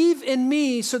believe in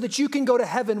me so that you can go to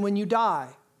heaven when you die.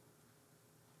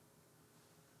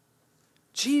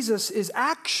 Jesus is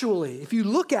actually, if you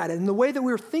look at it in the way that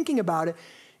we're thinking about it,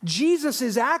 Jesus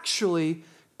is actually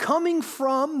coming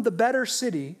from the better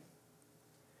city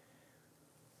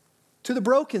to the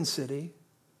broken city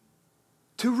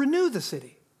to renew the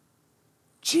city.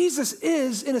 Jesus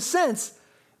is, in a sense,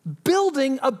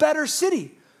 building a better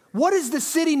city. What does the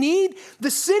city need? The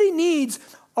city needs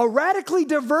a radically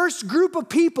diverse group of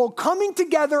people coming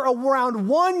together around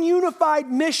one unified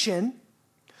mission,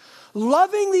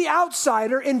 loving the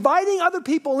outsider, inviting other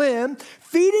people in,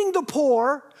 feeding the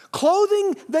poor,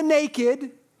 clothing the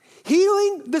naked,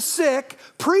 healing the sick,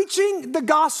 preaching the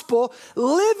gospel,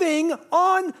 living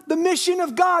on the mission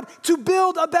of God to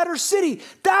build a better city.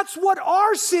 That's what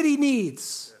our city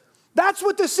needs. That's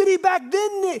what the city back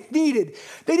then needed.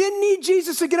 They didn't need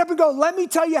Jesus to get up and go, let me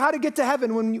tell you how to get to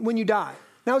heaven when you die.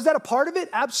 Now, is that a part of it?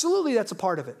 Absolutely, that's a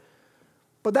part of it.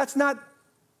 But that's not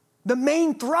the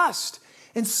main thrust.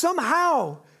 And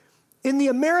somehow, in the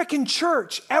American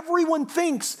church, everyone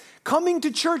thinks coming to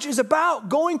church is about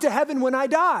going to heaven when I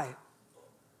die.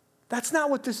 That's not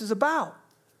what this is about.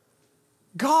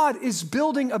 God is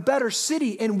building a better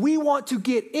city, and we want to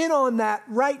get in on that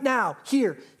right now,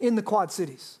 here in the Quad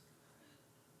Cities.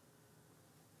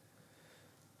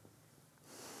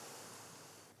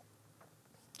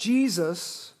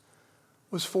 Jesus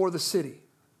was for the city,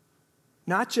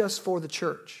 not just for the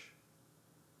church.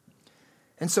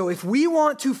 And so if we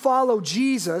want to follow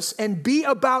Jesus and be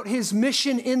about his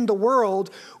mission in the world,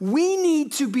 we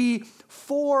need to be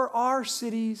for our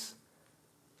cities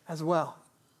as well.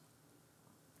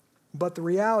 But the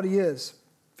reality is,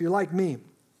 if you're like me,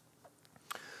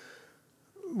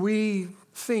 we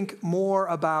think more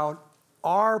about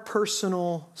our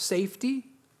personal safety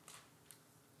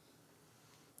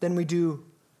than we do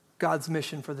God's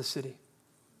mission for the city.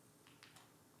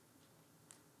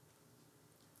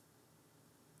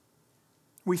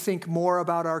 We think more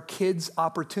about our kids'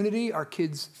 opportunity, our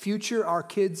kids' future, our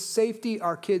kids' safety,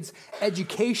 our kids'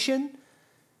 education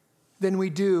than we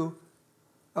do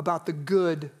about the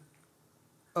good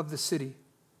of the city.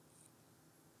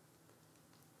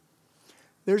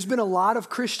 There's been a lot of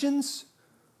Christians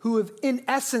who have, in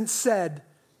essence, said,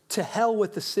 to hell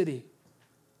with the city.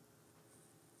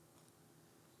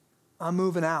 I'm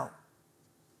moving out.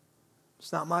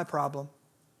 It's not my problem.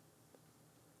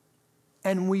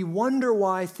 And we wonder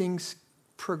why things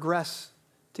progress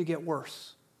to get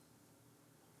worse.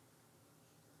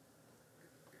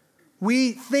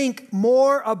 We think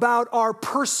more about our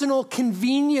personal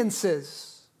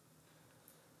conveniences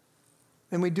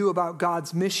than we do about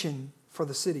God's mission for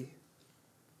the city.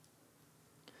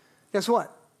 Guess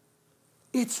what?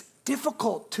 It's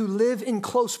difficult to live in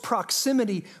close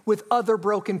proximity with other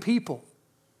broken people.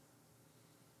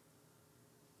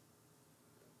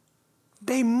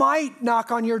 They might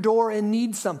knock on your door and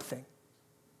need something.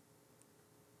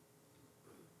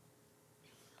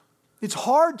 It's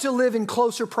hard to live in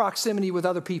closer proximity with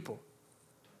other people.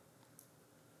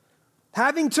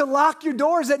 Having to lock your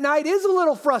doors at night is a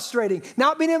little frustrating.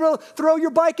 Not being able to throw your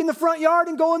bike in the front yard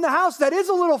and go in the house, that is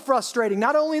a little frustrating.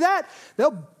 Not only that,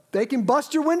 they can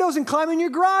bust your windows and climb in your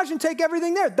garage and take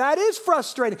everything there. That is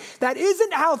frustrating. That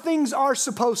isn't how things are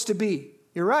supposed to be.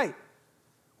 You're right.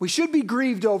 We should be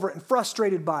grieved over it and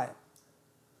frustrated by it.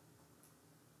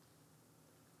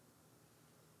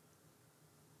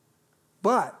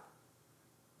 But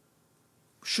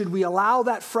should we allow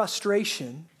that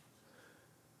frustration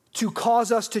to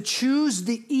cause us to choose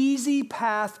the easy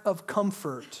path of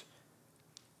comfort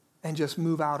and just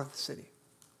move out of the city?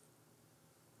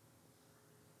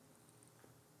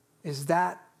 Is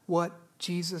that what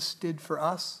Jesus did for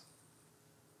us?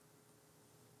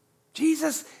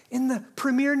 Jesus in the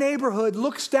premier neighborhood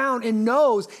looks down and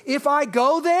knows if I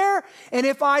go there and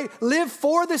if I live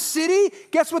for the city,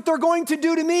 guess what they're going to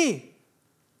do to me?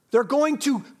 They're going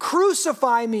to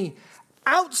crucify me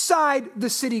outside the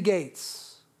city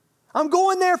gates. I'm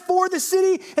going there for the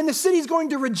city, and the city's going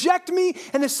to reject me,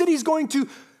 and the city's going to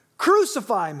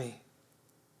crucify me.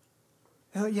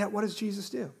 And yet, what does Jesus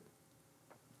do?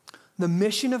 The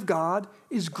mission of God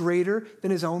is greater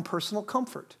than his own personal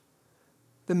comfort.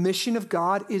 The mission of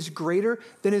God is greater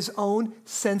than his own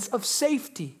sense of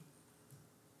safety.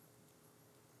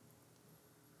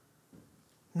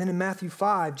 And then in Matthew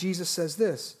 5, Jesus says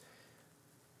this,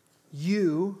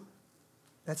 you,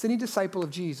 that's any disciple of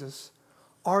Jesus,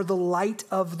 are the light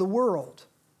of the world.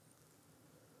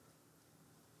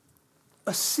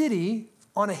 A city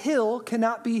on a hill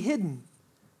cannot be hidden.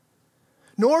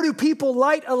 Nor do people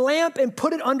light a lamp and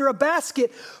put it under a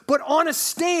basket, but on a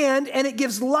stand, and it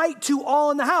gives light to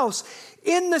all in the house.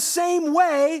 In the same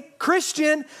way,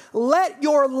 Christian, let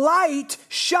your light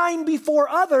shine before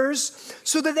others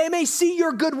so that they may see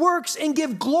your good works and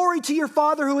give glory to your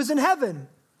Father who is in heaven.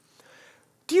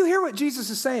 Do you hear what Jesus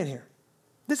is saying here?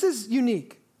 This is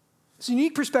unique. It's a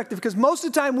unique perspective because most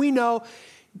of the time we know,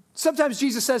 sometimes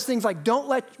Jesus says things like,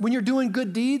 when you're doing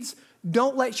good deeds,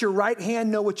 don't let your right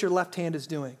hand know what your left hand is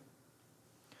doing.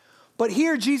 But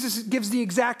here Jesus gives the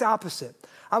exact opposite.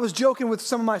 I was joking with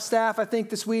some of my staff, I think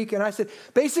this week, and I said,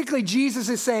 basically Jesus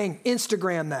is saying,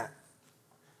 Instagram that.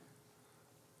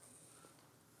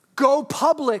 Go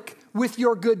public with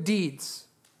your good deeds.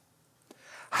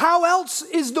 How else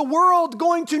is the world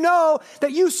going to know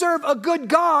that you serve a good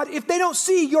God if they don't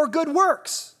see your good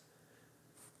works?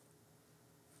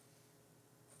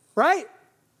 Right?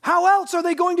 How else are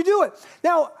they going to do it?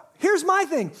 Now, here's my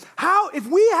thing. If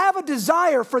we have a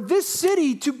desire for this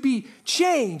city to be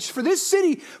changed,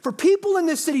 for people in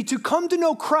this city to come to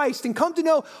know Christ and come to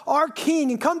know our King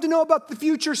and come to know about the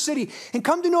future city and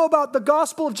come to know about the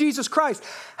gospel of Jesus Christ,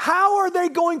 how are they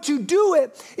going to do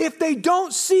it if they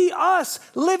don't see us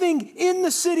living in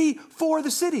the city for the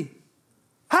city?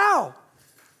 How?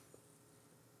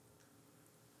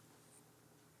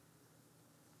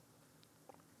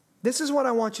 This is what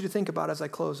I want you to think about as I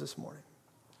close this morning.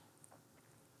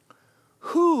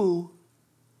 Who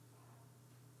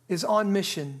is on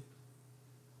mission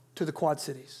to the Quad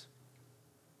Cities?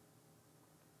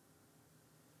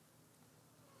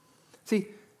 See,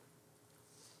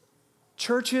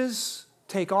 churches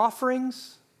take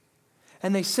offerings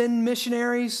and they send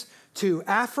missionaries to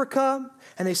Africa,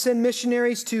 and they send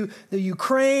missionaries to the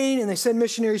Ukraine, and they send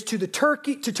missionaries to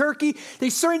Turkey. They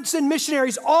send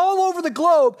missionaries all over the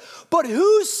globe. But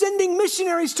who's sending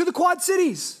missionaries to the Quad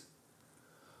Cities?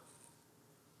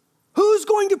 Who's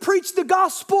going to preach the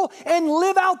gospel and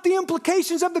live out the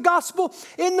implications of the gospel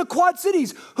in the Quad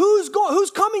Cities?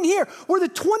 Who's coming here? We're the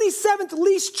 27th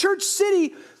least church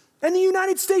city in the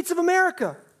United States of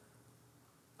America.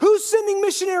 Who's sending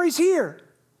missionaries here?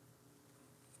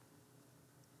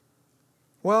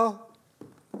 Well,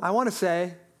 I want to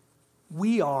say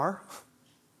we are.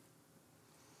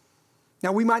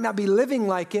 Now, we might not be living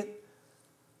like it,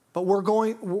 but we're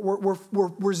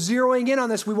zeroing in on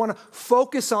this. We want to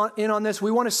focus in on this. We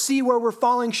want to see where we're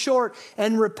falling short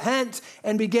and repent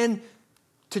and begin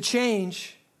to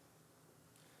change.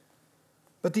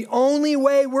 But the only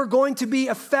way we're going to be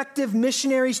effective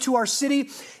missionaries to our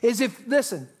city is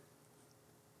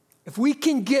if we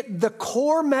can get the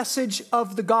core message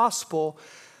of the gospel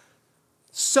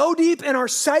so deep in our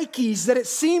psyches that it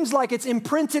seems like it's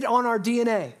imprinted on our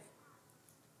DNA.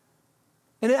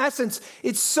 And in essence,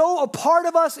 it's so a part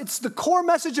of us. It's the core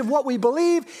message of what we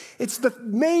believe. It's the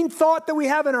main thought that we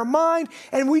have in our mind,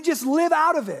 and we just live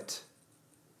out of it.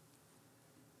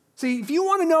 See, if you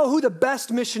want to know who the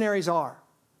best missionaries are,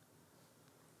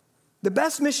 the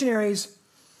best missionaries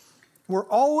were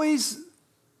always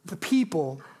the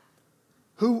people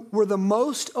who were the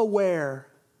most aware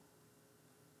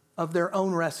of their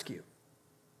own rescue.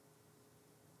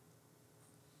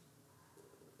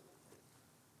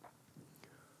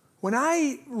 When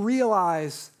I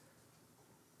realize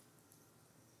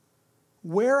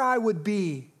where I would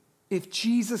be if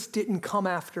Jesus didn't come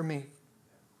after me,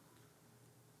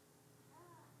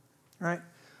 right?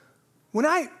 When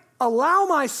I allow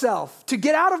myself to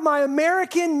get out of my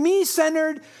American,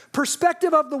 me-centered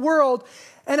perspective of the world,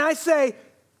 and I say,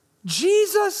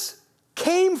 Jesus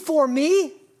came for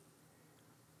me.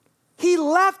 He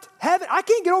left heaven. I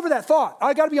can't get over that thought.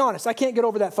 I got to be honest. I can't get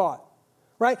over that thought.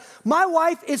 Right? My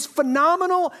wife is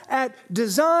phenomenal at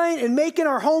design and making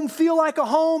our home feel like a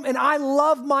home, and I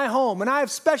love my home. And I have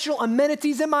special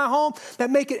amenities in my home that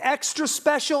make it extra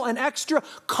special and extra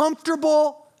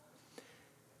comfortable.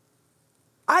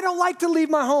 I don't like to leave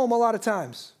my home a lot of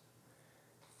times.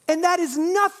 And that is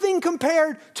nothing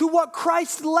compared to what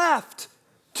Christ left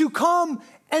to come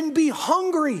and be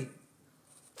hungry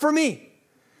for me,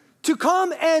 to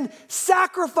come and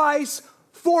sacrifice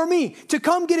for me, to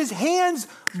come get his hands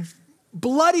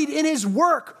bloodied in his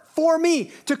work for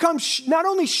me, to come not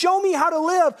only show me how to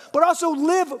live, but also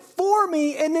live for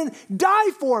me and then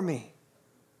die for me.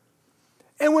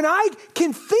 And when I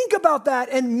can think about that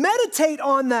and meditate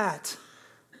on that,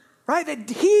 right, that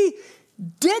he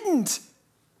didn't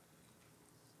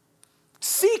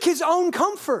seek his own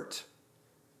comfort,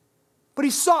 but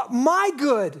he sought my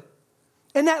good,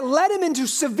 and that led him into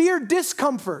severe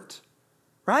discomfort,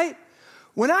 right?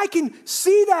 When I can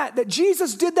see that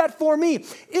Jesus did that for me,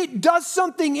 it does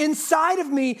something inside of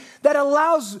me that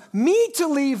allows me to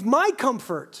leave my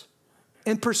comfort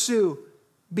and pursue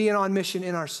being on mission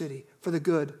in our city for the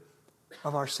good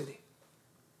of our city.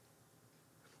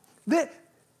 I'm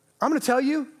going to tell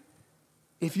you,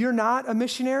 if you're not a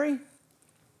missionary,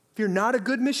 if you're not a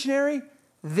good missionary,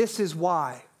 this is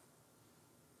why.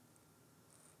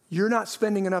 You're not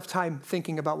spending enough time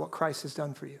thinking about what Christ has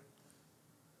done for you.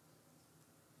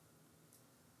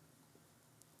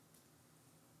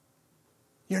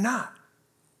 You're not.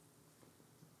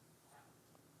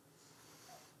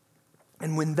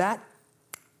 And when that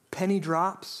penny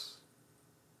drops,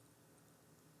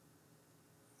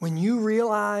 when you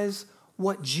realize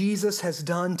what Jesus has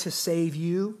done to save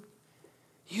you,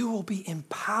 you will be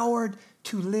empowered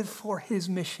to live for his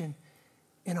mission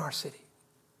in our city.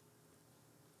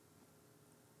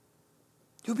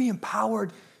 You'll be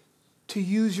empowered to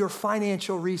use your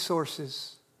financial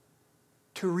resources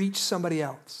to reach somebody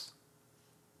else.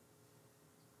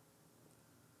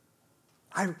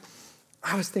 I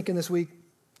was thinking this week,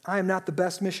 I am not the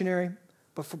best missionary,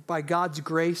 but by God's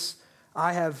grace,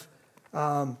 I have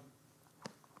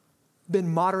been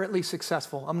moderately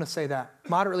successful. I'm going to say that,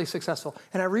 moderately successful.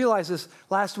 And I realized this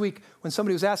last week when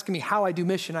somebody was asking me how I do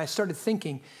mission. I started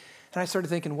thinking,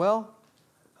 well,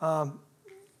 I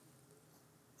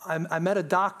met a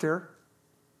doctor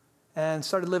and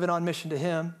started living on mission to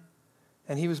him.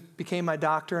 And he became my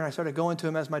doctor, and I started going to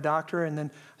him as my doctor, and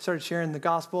then I started sharing the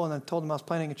gospel, and I told him I was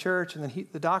planning a church, and then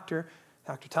the doctor,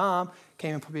 Dr. Tom,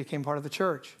 came and became part of the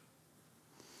church.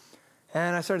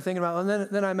 And I started thinking about, and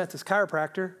then I met this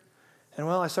chiropractor, and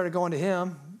I started going to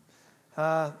him,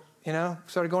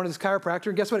 started going to this chiropractor,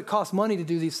 and guess what? It costs money to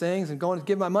do these things, and going to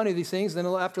give my money to these things, and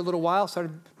then after a little while,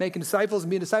 started making disciples and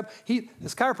being a disciple.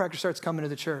 This chiropractor starts coming to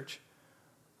the church.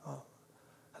 Oh,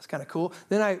 that's kind of cool.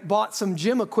 Then I bought some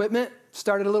gym equipment,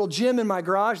 started a little gym in my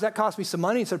garage. That cost me some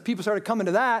money. So people started coming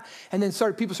to that. And then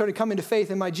people started coming to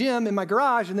faith in my gym, in my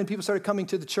garage. And then people started coming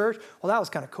to the church. Well, that was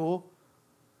kind of cool.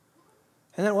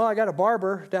 And then, I got a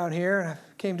barber down here. And I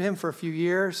came to him for a few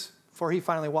years before he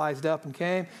finally wised up and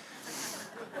came.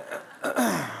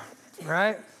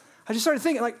 Right? I just started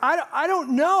thinking, I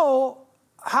don't know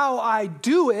how I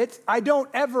do it. I don't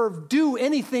ever do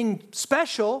anything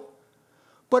special.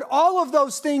 But all of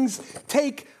those things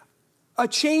take a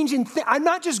change in I'm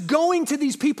not just going to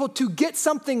these people to get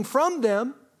something from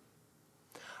them.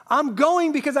 I'm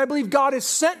going because I believe God has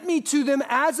sent me to them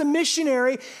as a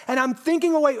missionary, and I'm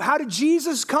thinking, how did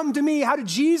Jesus come to me? How did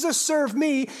Jesus serve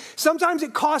me? Sometimes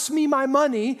it costs me my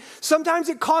money. Sometimes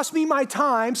it costs me my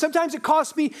time. Sometimes it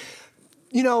costs me,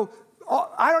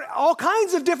 all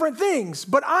kinds of different things,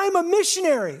 but I'm a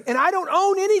missionary and I don't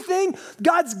own anything.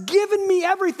 God's given me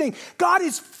everything. God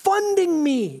is funding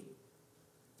me.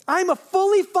 I'm a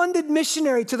fully funded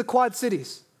missionary to the Quad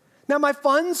Cities. Now, my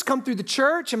funds come through the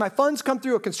church and my funds come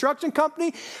through a construction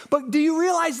company, but do you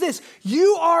realize this?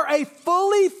 You are a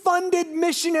fully funded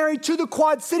missionary to the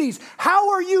Quad Cities.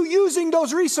 How are you using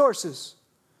those resources?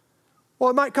 Well,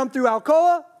 it might come through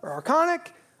Alcoa or Arconic,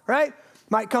 right?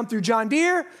 Might come through John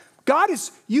Deere. God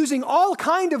is using all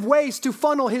kind of ways to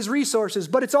funnel his resources,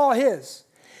 but it's all his.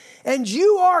 And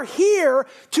you are here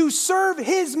to serve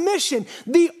his mission,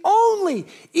 the only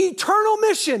eternal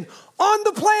mission on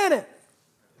the planet.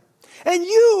 And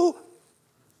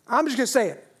I'm just going to say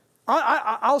it.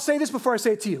 I'll say this before I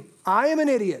say it to you. I am an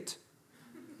idiot,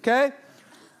 okay?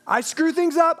 I screw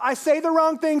things up. I say the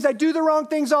wrong things. I do the wrong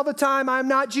things all the time. I'm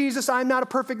not Jesus. I'm not a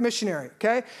perfect missionary,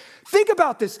 okay? Think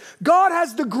about this. God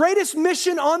has the greatest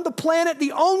mission on the planet,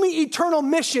 the only eternal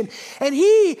mission, and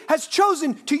he has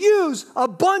chosen to use a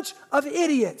bunch of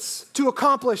idiots to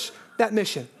accomplish that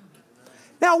mission.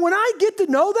 Now, when I get to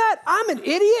know that I'm an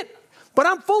idiot, but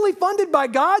I'm fully funded by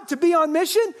God to be on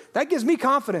mission, that gives me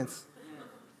confidence.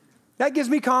 That gives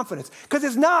me confidence. Because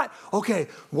it's not, okay,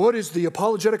 what is the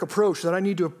apologetic approach that I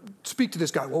need to speak to this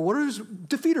guy? Well, what are his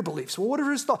defeater beliefs? Well, what are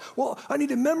his thoughts? Well, I need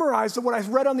to memorize what I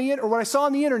read on the or what I saw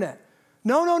on the internet.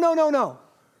 No.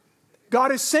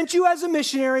 God has sent you as a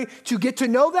missionary to get to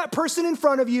know that person in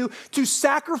front of you, to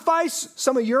sacrifice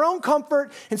some of your own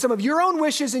comfort and some of your own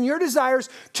wishes and your desires,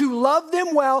 to love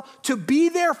them well, to be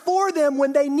there for them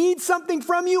when they need something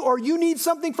from you or you need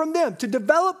something from them, to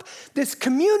develop this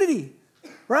community,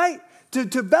 right? To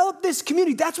develop this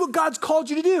community. That's what God's called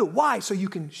you to do. Why? So you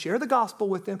can share the gospel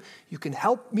with them, you can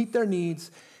help meet their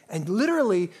needs, and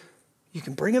literally you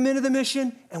can bring them into the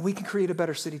mission and we can create a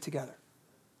better city together.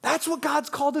 That's what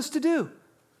God's called us to do.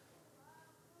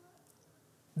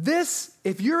 This,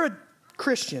 if you're a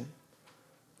Christian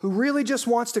who really just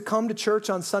wants to come to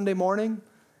church on Sunday morning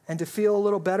and to feel a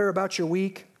little better about your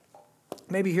week,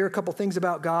 maybe hear a couple things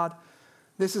about God,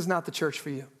 this is not the church for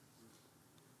you.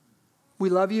 We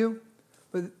love you,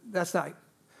 but that's not.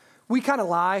 We kind of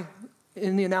lie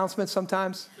in the announcements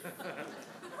sometimes.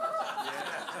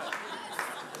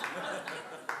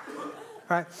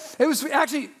 Right? It was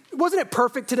actually, wasn't it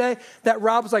perfect today that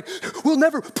Rob was like, we'll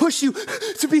never push you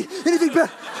to be anything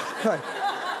better. Right.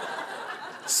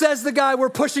 Says the guy we're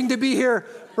pushing to be here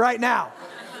right now,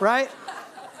 right?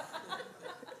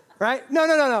 Right?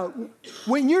 No.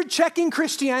 When you're checking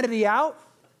Christianity out,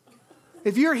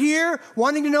 if you're here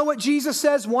wanting to know what Jesus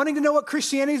says, wanting to know what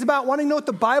Christianity is about, wanting to know what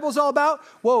the Bible's all about,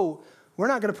 whoa, we're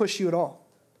not going to push you at all.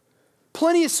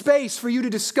 Plenty of space for you to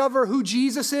discover who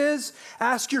Jesus is,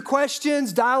 ask your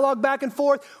questions, dialogue back and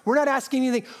forth. We're not asking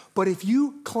anything. But if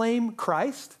you claim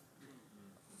Christ,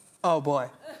 oh boy,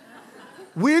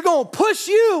 we're going to push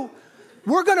you.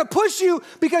 We're going to push you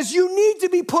because you need to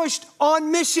be pushed on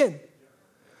mission.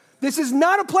 This is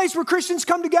not a place where Christians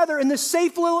come together in this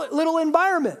safe little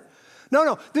environment.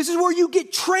 No. This is where you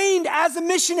get trained as a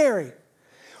missionary.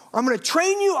 I'm going to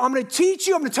train you. I'm going to teach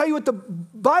you. I'm going to tell you what the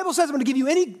Bible says. I'm going to give you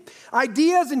any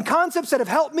ideas and concepts that have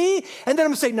helped me. And then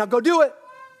I'm going to say, now go do it.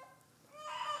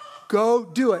 Go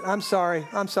do it. I'm sorry.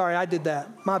 I did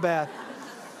that. My bad.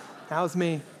 That was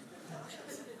me.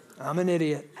 I'm an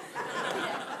idiot.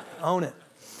 Own it.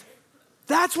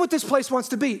 That's what this place wants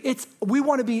to be. We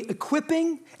want to be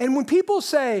equipping. And when people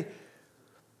say,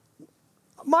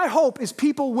 my hope is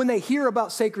people, when they hear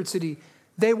about Sacred City,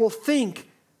 they will think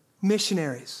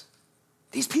missionaries.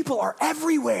 These people are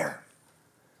everywhere.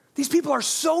 These people are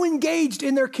so engaged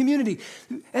in their community.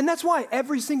 And that's why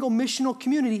every single missional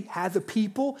community has a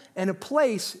people and a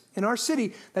place in our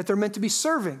city that they're meant to be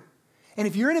serving. And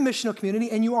if you're in a missional community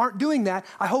and you aren't doing that,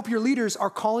 I hope your leaders are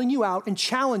calling you out and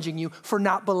challenging you for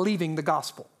not believing the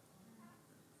gospel.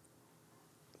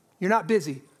 You're not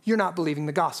busy. You're not believing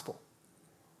the gospel.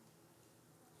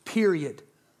 Period.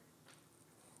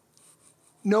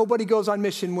 Nobody goes on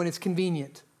mission when it's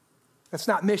convenient. That's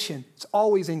not mission. It's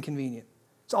always inconvenient.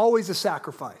 It's always a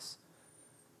sacrifice.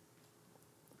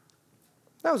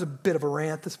 That was a bit of a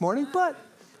rant this morning, but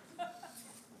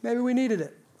maybe we needed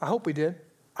it. I hope we did.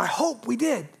 I hope we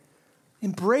did.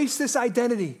 Embrace this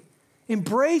identity.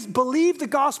 Believe the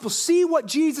gospel. See what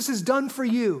Jesus has done for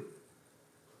you.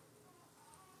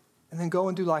 And then go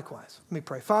and do likewise. Let me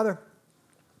pray. Father,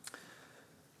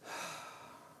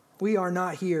 we are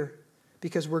not here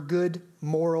because we're good,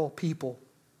 moral people.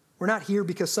 We're not here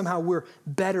because somehow we're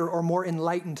better or more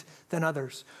enlightened than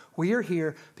others. We are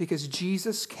here because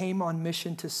Jesus came on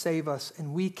mission to save us,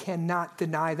 and we cannot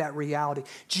deny that reality.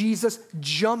 Jesus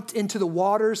jumped into the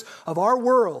waters of our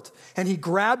world, and he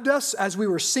grabbed us as we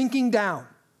were sinking down,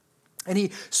 and he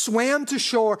swam to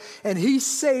shore, and he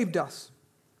saved us.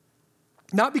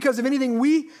 Not because of anything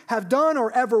we have done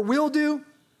or ever will do.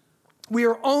 We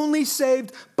are only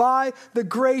saved by the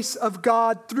grace of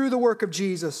God through the work of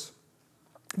Jesus.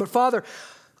 But Father,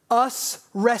 us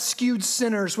rescued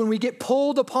sinners, when we get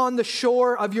pulled upon the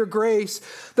shore of your grace,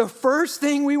 the first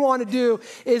thing we want to do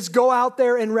is go out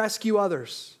there and rescue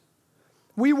others.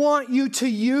 We want you to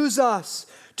use us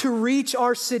to reach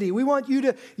our city. We want you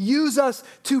to use us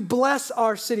to bless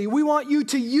our city. We want you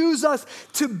to use us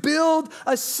to build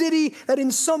a city that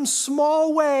in some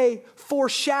small way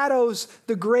foreshadows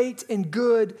the great and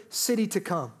good city to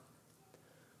come.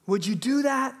 Would you do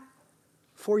that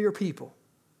for your people?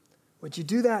 Would you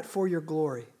do that for your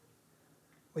glory?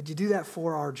 Would you do that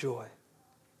for our joy?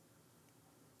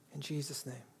 In Jesus'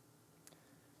 name,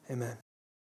 amen.